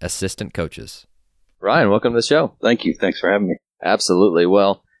empowering assistant coaches. Ryan, welcome to the show. Thank you. Thanks for having me. Absolutely.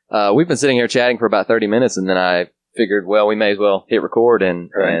 Well, we've been sitting here chatting for about 30 minutes, and then I figured, well, we may as well hit record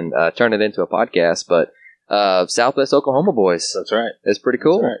and turn it into a podcast. But Southwest Oklahoma boys. That's right. It's pretty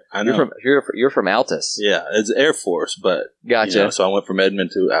cool. That's right. I know. You're from Altus. Yeah, it's Air Force, but Gotcha. So I went from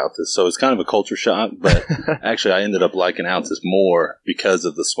Edmond to Altus, so it's kind of a culture shock. But actually, I ended up liking Altus more because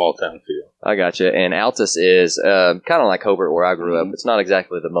of the small town feel. I gotcha. And Altus is kind of like Hobart, where I grew up. It's not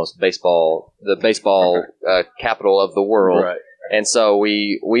exactly the most baseball capital of the world. Right. And so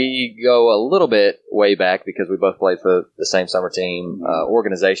we go a little bit way back because we both played for the same summer team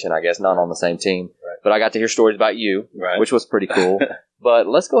organization, I guess, not on the same team. Right. But I got to hear stories about you, Right. which was pretty cool. But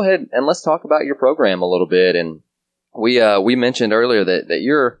let's go ahead and let's talk about your program a little bit. And we mentioned earlier that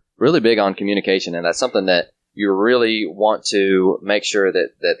you're really big on communication, and that's something that you really want to make sure that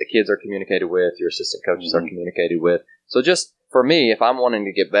the kids are communicated with, your assistant coaches are communicated with. So just for me, if I'm wanting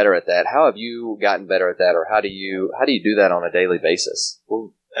to get better at that, how have you gotten better at that, or how do you do that on a daily basis?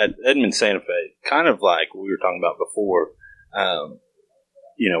 Well, at Edmond Santa Fe, kind of like we were talking about before,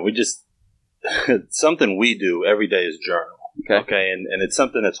 we just something we do every day is journal. Okay, and it's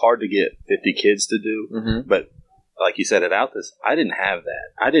something that's hard to get 50 kids to do, but like you said at Altus, I didn't have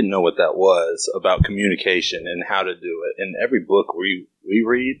that. I didn't know what that was about communication and how to do it. And every book we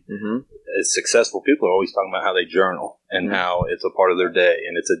read, as successful people are always talking about how they journal and how it's a part of their day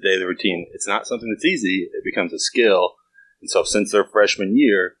and it's a daily routine. It's not something that's easy. It becomes a skill. And so since their freshman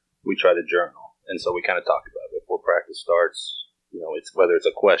year, we try to journal. And so we kind of talk about it before practice starts. It's whether it's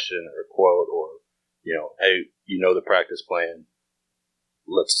a question or a quote or, hey, the practice plan.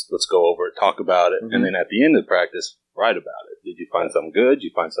 Let's go over it, talk about it, and then at the end of the practice, write about it. Did you find something good? Did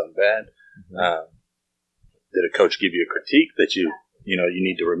you find something bad? Did a coach give you a critique that you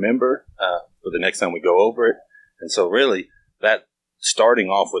need to remember for the next time we go over it? And so really, that starting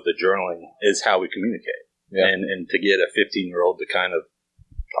off with the journaling is how we communicate. Yeah. And to get a 15-year-old to kind of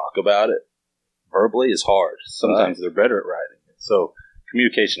talk about it verbally is hard. Sometimes they're better at writing it. So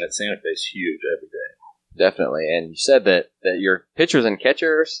communication at Santa Fe is huge every day. Definitely. And you said that your pitchers and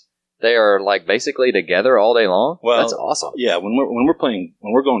catchers, they are like basically together all day long? Well, that's awesome. Yeah, when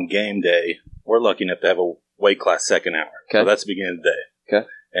we're going game day, we're lucky enough to have a weight class second hour. Okay. So that's the beginning of the day. Okay.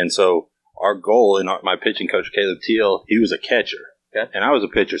 And so our goal, and my pitching coach, Caleb Teal, he was a catcher. Okay. And I was a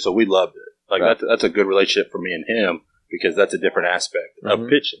pitcher, so we loved it. Like that's a good relationship for me and him because that's a different aspect of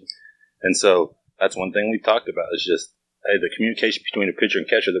pitching. And so that's one thing we've talked about is just, hey, the communication between a pitcher and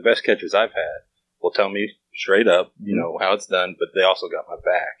catcher, the best catchers I've had, will tell me straight up, how it's done, but they also got my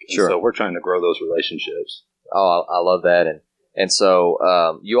back. And so we're trying to grow those relationships. Oh, I love that. And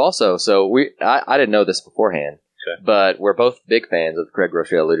so you also, I didn't know this beforehand, but we're both big fans of the Craig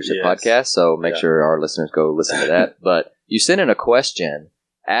Rochelle Leadership Podcast, so make sure our listeners go listen to that. But you sent in a question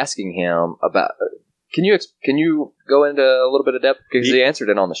asking him about, can you go into a little bit of depth? Because he answered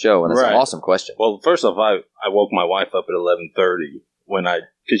it on the show, and it's an awesome question. Well, first off, I woke my wife up at 11:30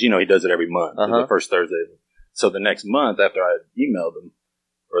 because he does it every month, the first Thursday. So the next month after I emailed them,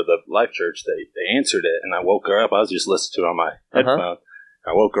 or the Life Church, they answered it, and I woke her up. I was just listening to it on my headphone.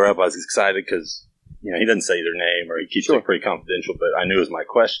 I woke her up. I was excited because, he doesn't say their name, or he keeps it pretty confidential, but I knew it was my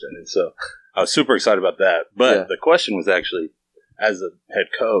question. And so I was super excited about that. But the question was actually, as a head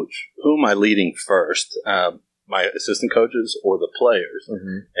coach, who am I leading first? My assistant coaches or the players?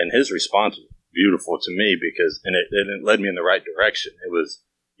 And his response was beautiful to me because it led me in the right direction. It was,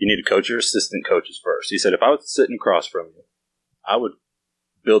 you need to coach your assistant coaches first. He said, if I was sitting across from you, I would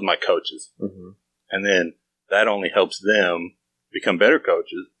build my coaches. And then that only helps them become better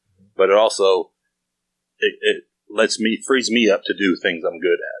coaches, but it also, it frees me up to do things I'm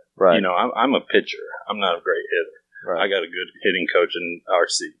good at. Right. I'm a pitcher. I'm not a great hitter. Right. I got a good hitting coach in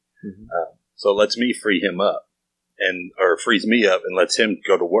RC. So it lets me free him up or frees me up and lets him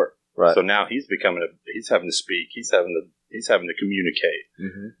go to work. Right. So now he's having to speak. He's having to communicate.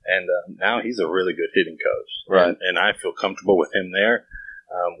 And now he's a really good hitting coach. Right. And I feel comfortable with him there.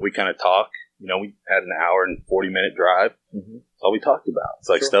 We kind of talk. We had an hour and 40-minute drive. That's all we talked about. It's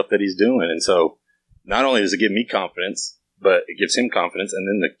like stuff that he's doing. And so not only does it give me confidence, but it gives him confidence. And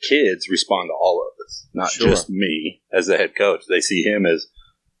then the kids respond to all of us, not just me as the head coach. They see him as,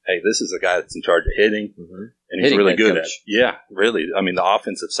 hey, this is a guy that's in charge of hitting, and he's really good at it. Yeah, really. I mean, the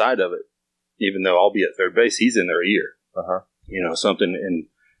offensive side of it, even though I'll be at third base, he's in their ear. Something, and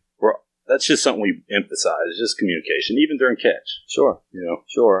that's just something we emphasize, just communication, even during catch. Sure.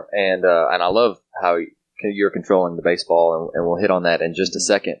 And I love how you're controlling the baseball, and we'll hit on that in just a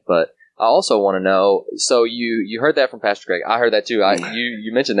second. But I also want to know, so you heard that from Pastor Craig. I heard that too.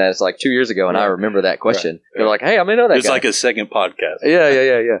 You mentioned that. It's like 2 years ago, and I remember that question. They're like, hey, I may know that guy. It's like a second podcast. Yeah.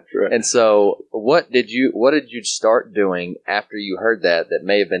 Right. And so what did you start doing after you heard that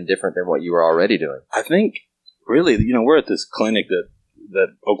may have been different than what you were already doing? I think, really, we're at this clinic that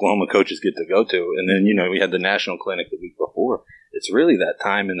that Oklahoma coaches get to go to. And then, we had the national clinic the week before. It's really that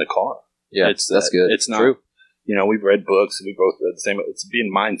time in the car. Yeah, that's good. It's not, true. We've read books. We both read the same. It's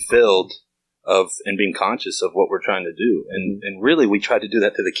being mind-filled and being conscious of what we're trying to do. And really, we try to do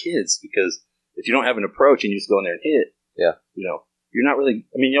that to the kids, because if you don't have an approach and you just go in there and hit, you're not really,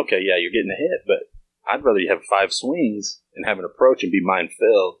 okay, yeah, you're getting a hit, but I'd rather you have 5 swings and have an approach and be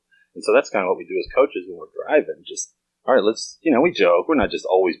mind-filled. And so that's kind of what we do as coaches when we're driving. Just, all right, let's, we joke. We're not just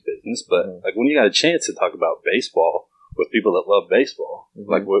always business, but like when you got a chance to talk about baseball with people that love baseball,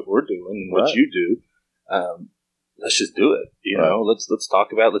 like what we're doing and what you do, let's just do it. Let's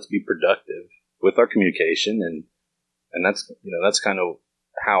talk about it. Let's be productive with our communication. And that's, that's kind of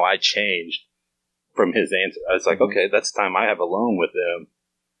how I changed from his answer. I was like, okay, that's time I have alone with them,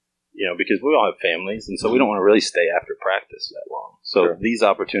 because we all have families, and so we don't want to really stay after practice that long. So these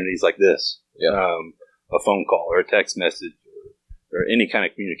opportunities like this, a phone call or a text message or any kind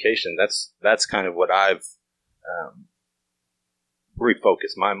of communication, that's kind of what I've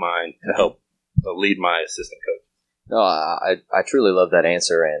refocused my mind to help lead my assistant coach. No, I truly love that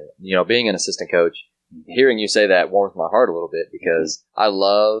answer. And, being an assistant coach, hearing you say that warms my heart a little bit, because I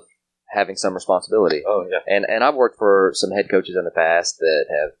love having some responsibility. Oh, yeah. And I've worked for some head coaches in the past that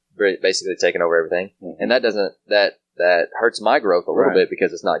have basically taken over everything. And that hurts my growth a little bit,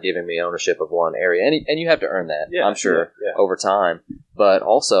 because it's not giving me ownership of one area. And you have to earn that, I'm sure, over time. But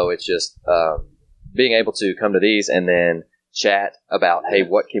also, it's just being able to come to these and then chat about, hey,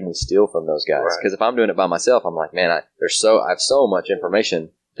 what can we steal from those guys? Because if I'm doing it by myself, I'm like, man, I have so much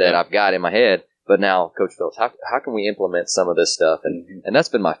information that I've got in my head. But now, Coach Phillips, how can we implement some of this stuff? And that's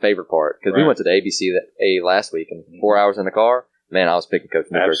been my favorite part, because we went to the ABCA last week, and 4 hours in the car, man, I was picking Coach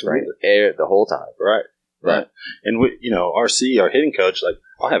Newkirk's brain the whole time. Right. And we, RC, our hitting coach, like,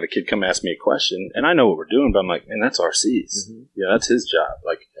 I'll have a kid come ask me a question, and I know what we're doing, but I'm like, man, that's RC's. That's his job.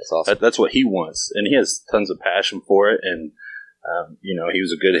 Like, that's awesome. That's what he wants, and he has tons of passion for it. And he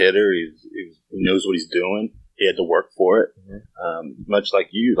was a good hitter. He knows what he's doing. He had to work for it. Much like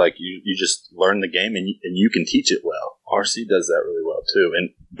you just learn the game, and you can teach it well. RC does that really well too,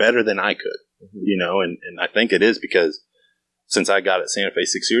 and better than I could. And I think it is because since I got at Santa Fe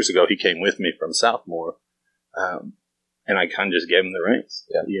 6 years ago, he came with me from Southmore. And I kind of just gave him the reins,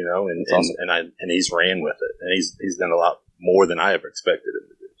 awesome. and he's ran with it, and he's done a lot more than I ever expected him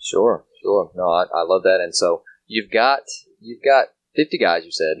to do. Sure. No, I love that. And so you've got 50 guys,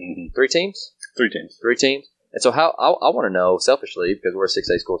 you said. 3 teams? 3 teams. 3 teams. And so how I want to know, selfishly, because we're a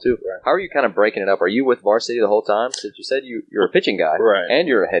 6A school too, how are you kind of breaking it up? Are you with varsity the whole time? Since you said you're a pitching guy, and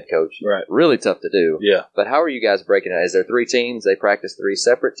you're a head coach, really tough to do. Yeah. But how are you guys breaking it? Is there 3 teams? They practice 3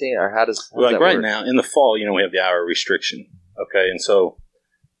 separate teams, or how does that right work? now in the fall? We have the hour restriction. Okay, and so,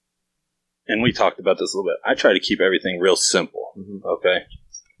 and we talked about this a little bit. I try to keep everything real simple. Okay.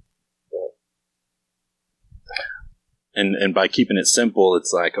 And by keeping it simple,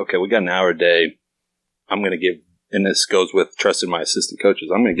 it's like, okay, we got an hour a day. I'm going to give, and this goes with trusting my assistant coaches,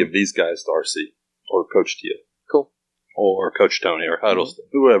 I'm going to give these guys to RC or Coach Tia. Cool. Or Coach Tony or Huddleston,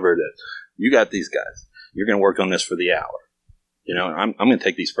 whoever it is. You got these guys. You're going to work on this for the hour. I'm going to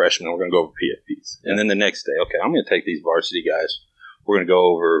take these freshmen and we're going to go over PFPs. And then the next day, okay, I'm going to take these varsity guys. We're going to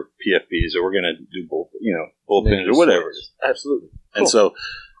go over PFPs, or we're going to do bullpens or whatever it is. Absolutely. Cool. And so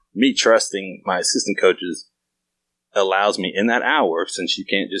me trusting my assistant coaches allows me in that hour, since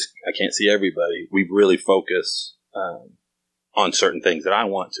I can't see everybody, we really focus on certain things that I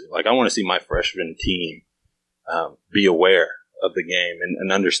want to. Like, I want to see my freshman team be aware of the game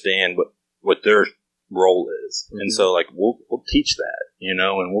and understand what their role is. And so, like, we'll teach that,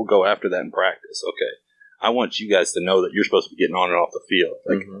 and we'll go after that in practice. Okay, I want you guys to know that you're supposed to be getting on and off the field.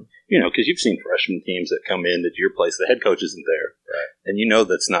 Like, because you've seen freshman teams that come in to your place, the head coach isn't there. And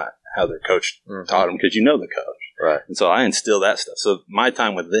that's not how their coach taught them, because the coach. Right. And so I instill that stuff. So my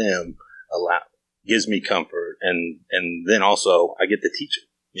time with them gives me comfort, and then also I get to teach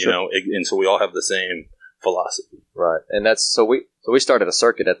them, and so we all have the same philosophy. Right. And so we started a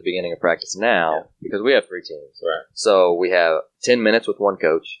circuit at the beginning of practice now, because we have 3 teams. Right. So we have 10 minutes with one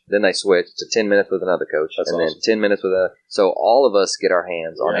coach, then they switch to 10 minutes with another coach, That's and awesome. then 10 minutes with so all of us get our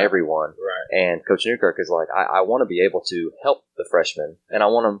hands on everyone. Right. And Coach Newkirk is like, I want to be able to help the freshmen, and I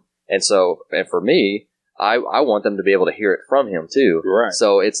want them. And for me, I want them to be able to hear it from him too. Right.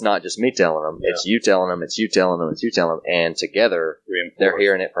 So it's not just me telling them; it's you telling them, it's you telling them, it's you telling them, and together they're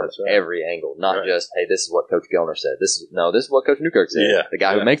hearing it from every angle. Not just, hey, this is what Coach Gellner said. This is what Coach Newkirk said. The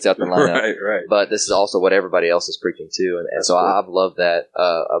guy who makes out the lineup. Right. But this is also what everybody else is preaching too, and so I've loved that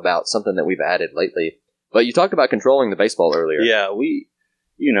about something that we've added lately. But you talked about controlling the baseball earlier. Yeah,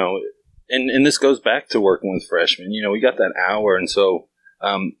 and this goes back to working with freshmen. We got that hour, and so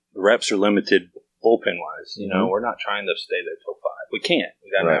reps are limited bullpen wise. You know, we're not trying to stay there till 5. We can't.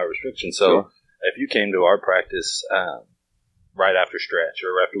 We got an hour restriction. So if you came to our practice right after stretch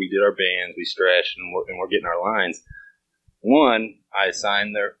or after we did our bands, we stretched and we're getting our lines. One, I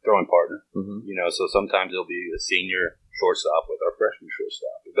assign their throwing partner. You know, so sometimes it'll be a senior shortstop with our freshman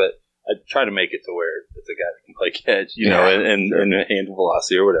shortstop. But I try to make it to where it's a guy that can play catch, you know, and handle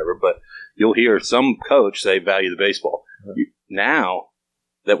velocity or whatever. But you'll hear some coach say value the baseball. Now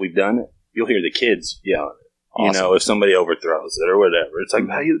that we've done it, you'll hear the kids yelling it. You know, if somebody overthrows it or whatever. It's like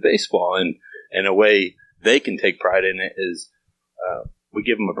value the baseball. And in a way they can take pride in it is we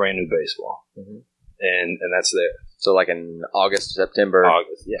give them a brand new baseball. And that's there. So like in August, September?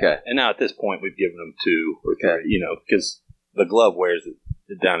 August, yeah. Okay. And now at this point we've given them 2 or 3, you know, because the glove wears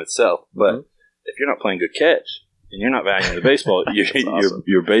it down itself. But if you're not playing good catch and you're not valuing the baseball,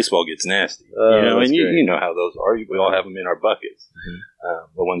 your baseball gets nasty. You know, and you know how those are. We all have them in our buckets,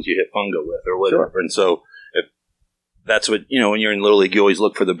 the ones you hit fungo with or whatever. And so if that's what, you know, when you're in Little League, you always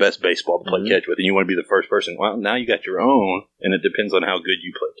look for the best baseball to play catch with, and you want to be the first person. Well, now you got your own, and it depends on how good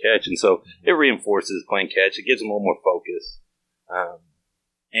you play catch. And so it reinforces playing catch. It gives them a little more focus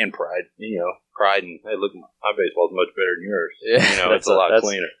and pride. You know, pride and, hey, look, my baseball's much better than yours. You know, it's a lot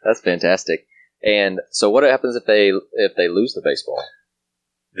cleaner. That's fantastic. And so what happens if they lose the baseball?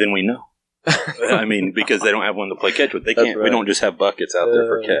 Then we know. I mean, because they don't have one to play catch with. They can't. We don't just have buckets out there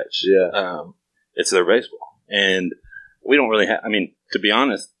for catch. It's their baseball. And we don't really have, I mean, to be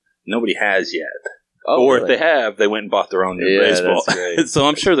honest, nobody has yet. Or if they have, they went and bought their own new baseball. So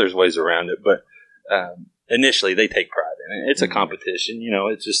I'm sure there's ways around it. But initially, they take pride in it. It's a competition. You know,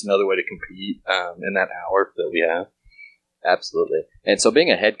 it's just another way to compete in that hour that we have. Absolutely. And so being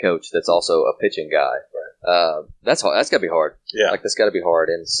a head coach that's also a pitching guy, that's got to be hard. Like, that's got to be hard.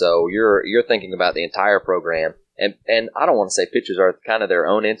 And so you're thinking about the entire program. And I don't want to say pitchers are kind of their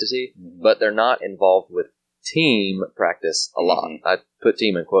own entity, but they're not involved with team practice a lot. I put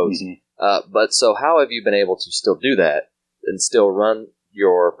team in quotes. But so how have you been able to still do that and still run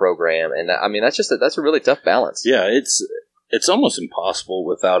your program? And I mean, that's a really tough balance. Yeah, it's almost impossible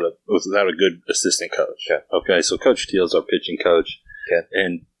without a good assistant coach. Okay, so Coach Teal's our pitching coach.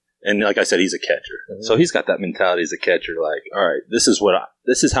 And like I said, he's a catcher. So he's got that mentality as a catcher, like, all right, this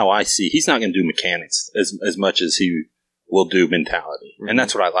is how I see. He's not going to do mechanics as much as he will do mentality. And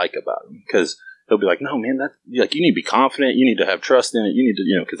that's what I like about him, because he'll be like, no, man, you need to be confident. You need to have trust in it. You need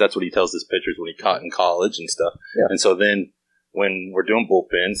to, because that's what he tells his pitchers when he caught in college and stuff. And so then when we're doing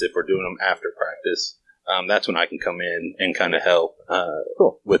bullpens, if we're doing them after practice, that's when I can come in and kind of help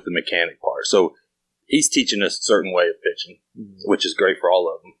with the mechanic part. So he's teaching us a certain way of pitching, which is great for all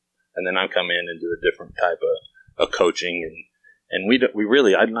of them. And then I come in and do a different type of coaching, and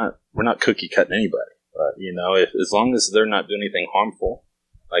we're not cookie cutting anybody. You know, as long as they're not doing anything harmful,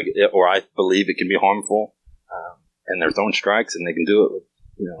 or I believe it can be harmful, and they're throwing strikes and they can do it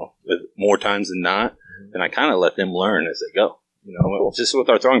with more times than not, then I kind of let them learn as they go. You know, just with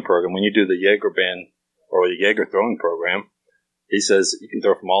our throwing program, when you do the Jaeger band or the Jaeger throwing program, he says you can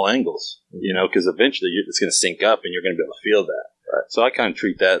throw from all angles, because eventually it's going to sync up and you're going to be able to feel that. So I kind of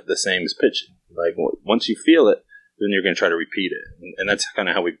treat that the same as pitching. Like, once you feel it, then you're going to try to repeat it. And that's kind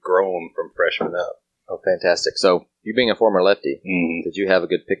of how we grow them from freshman up. Oh, fantastic. So, you being a former lefty, did you have a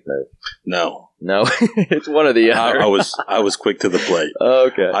good pick move? No. It's one of the other. I was quick to the plate.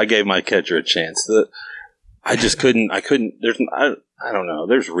 Okay. I gave my catcher a chance. I just couldn't. I don't know.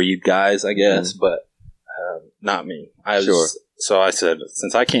 There's read guys, I guess, but not me. So I said,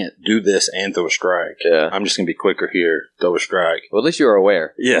 since I can't do this and throw a strike, I'm just going to be quicker here, throw a strike. Well, at least you were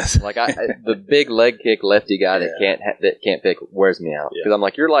aware. Yes. Like the big leg kick lefty guy that can't pick wears me out, because I'm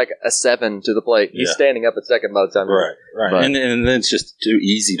like, you're like a 7 to the plate. He's standing up at second by the time. Right. But, and then it's just too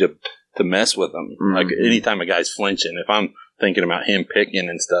easy to mess with him. Like, anytime a guy's flinching, if I'm thinking about him picking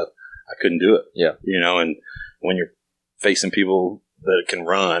and stuff, I couldn't do it. Yeah. And when you're facing people that can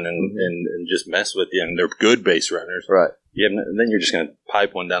run and just mess with you, and they're good base runners. Right. Yeah, and then you're just going to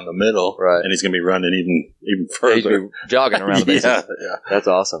pipe one down the middle, right? And he's going to be running even further. He's going to be jogging around the bases. Yeah. That's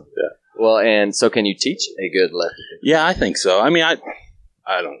awesome. Yeah. Well, and so can you teach a good lefty? Yeah, I think so. I mean, I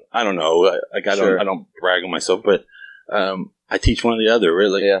don't know. I don't brag on myself, but I teach one or the other,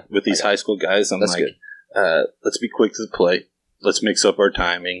 really. Yeah. With these high school guys, I'm That's like, good. Let's be quick to the plate. Let's mix up our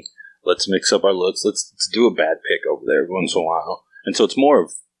timing. Let's mix up our looks. Let's do a bad pick over there once in a while. And so it's more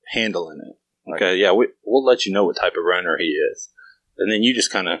of handling it. Okay, yeah, we'll let you know what type of runner he is. And then you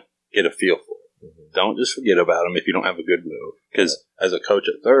just kind of get a feel for it. Don't just forget about him if you don't have a good move. Because as a coach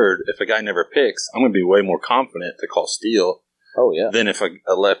at third, if a guy never picks, I'm going to be way more confident to call steal than if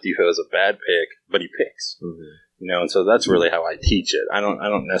a lefty who has a bad pick, but he picks. And so that's really how I teach it. I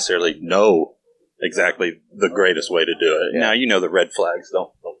don't necessarily know exactly the greatest way to do it. Yeah. Now, the red flags.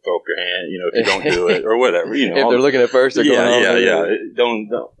 Don't throw up your hand, if you don't do it or whatever. If they're looking at first, they're going home. Yeah. Don't.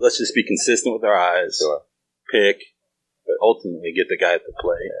 Let's just be consistent with our eyes. Sure. Pick, but ultimately get the guy at the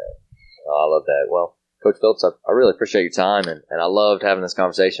plate. Yeah. Oh, I love that. Well, Coach Phillips, I really appreciate your time, and I loved having this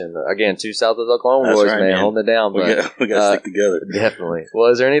conversation. Again, 2 Southwest Oklahoma boys, man, holding it down. We got to stick together. Definitely.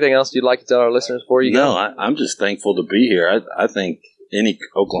 Well, is there anything else you'd like to tell our listeners before you go? No, I'm just thankful to be here. I think any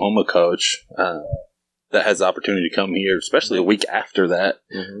Oklahoma coach that has the opportunity to come here, especially a week after that,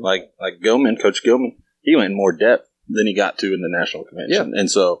 like Coach Gilman, he went in more depth than he got to in the national convention. Yeah. And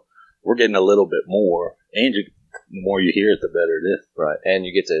so we're getting a little bit more, and the more you hear it, the better it is. Right. And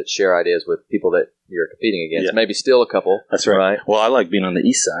you get to share ideas with people that you're competing against. Maybe still a couple. That's right. Well, I like being on the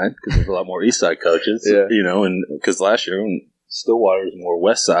east side because there's a lot more east side coaches, and because last year when Stillwater was more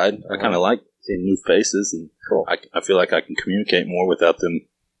west side, I kind of like seeing new faces, and I feel like I can communicate more without them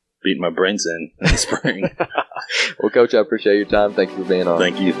beating my brains in the spring. Well, Coach, I appreciate your time. Thank you for being on.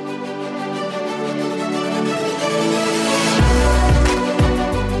 Thank you.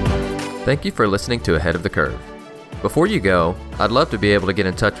 Thank you for listening to Ahead of the Curve. Before you go, I'd love to be able to get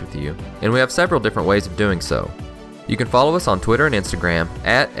in touch with you, and we have several different ways of doing so. You can follow us on Twitter and Instagram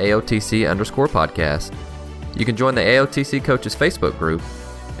at AOTC_podcast. You can join the AOTC Coaches Facebook group,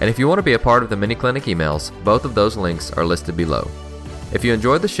 and if you want to be a part of the mini clinic emails, both of those links are listed below. If you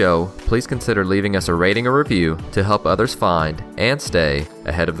enjoyed the show, please consider leaving us a rating or review to help others find and stay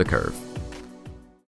ahead of the curve.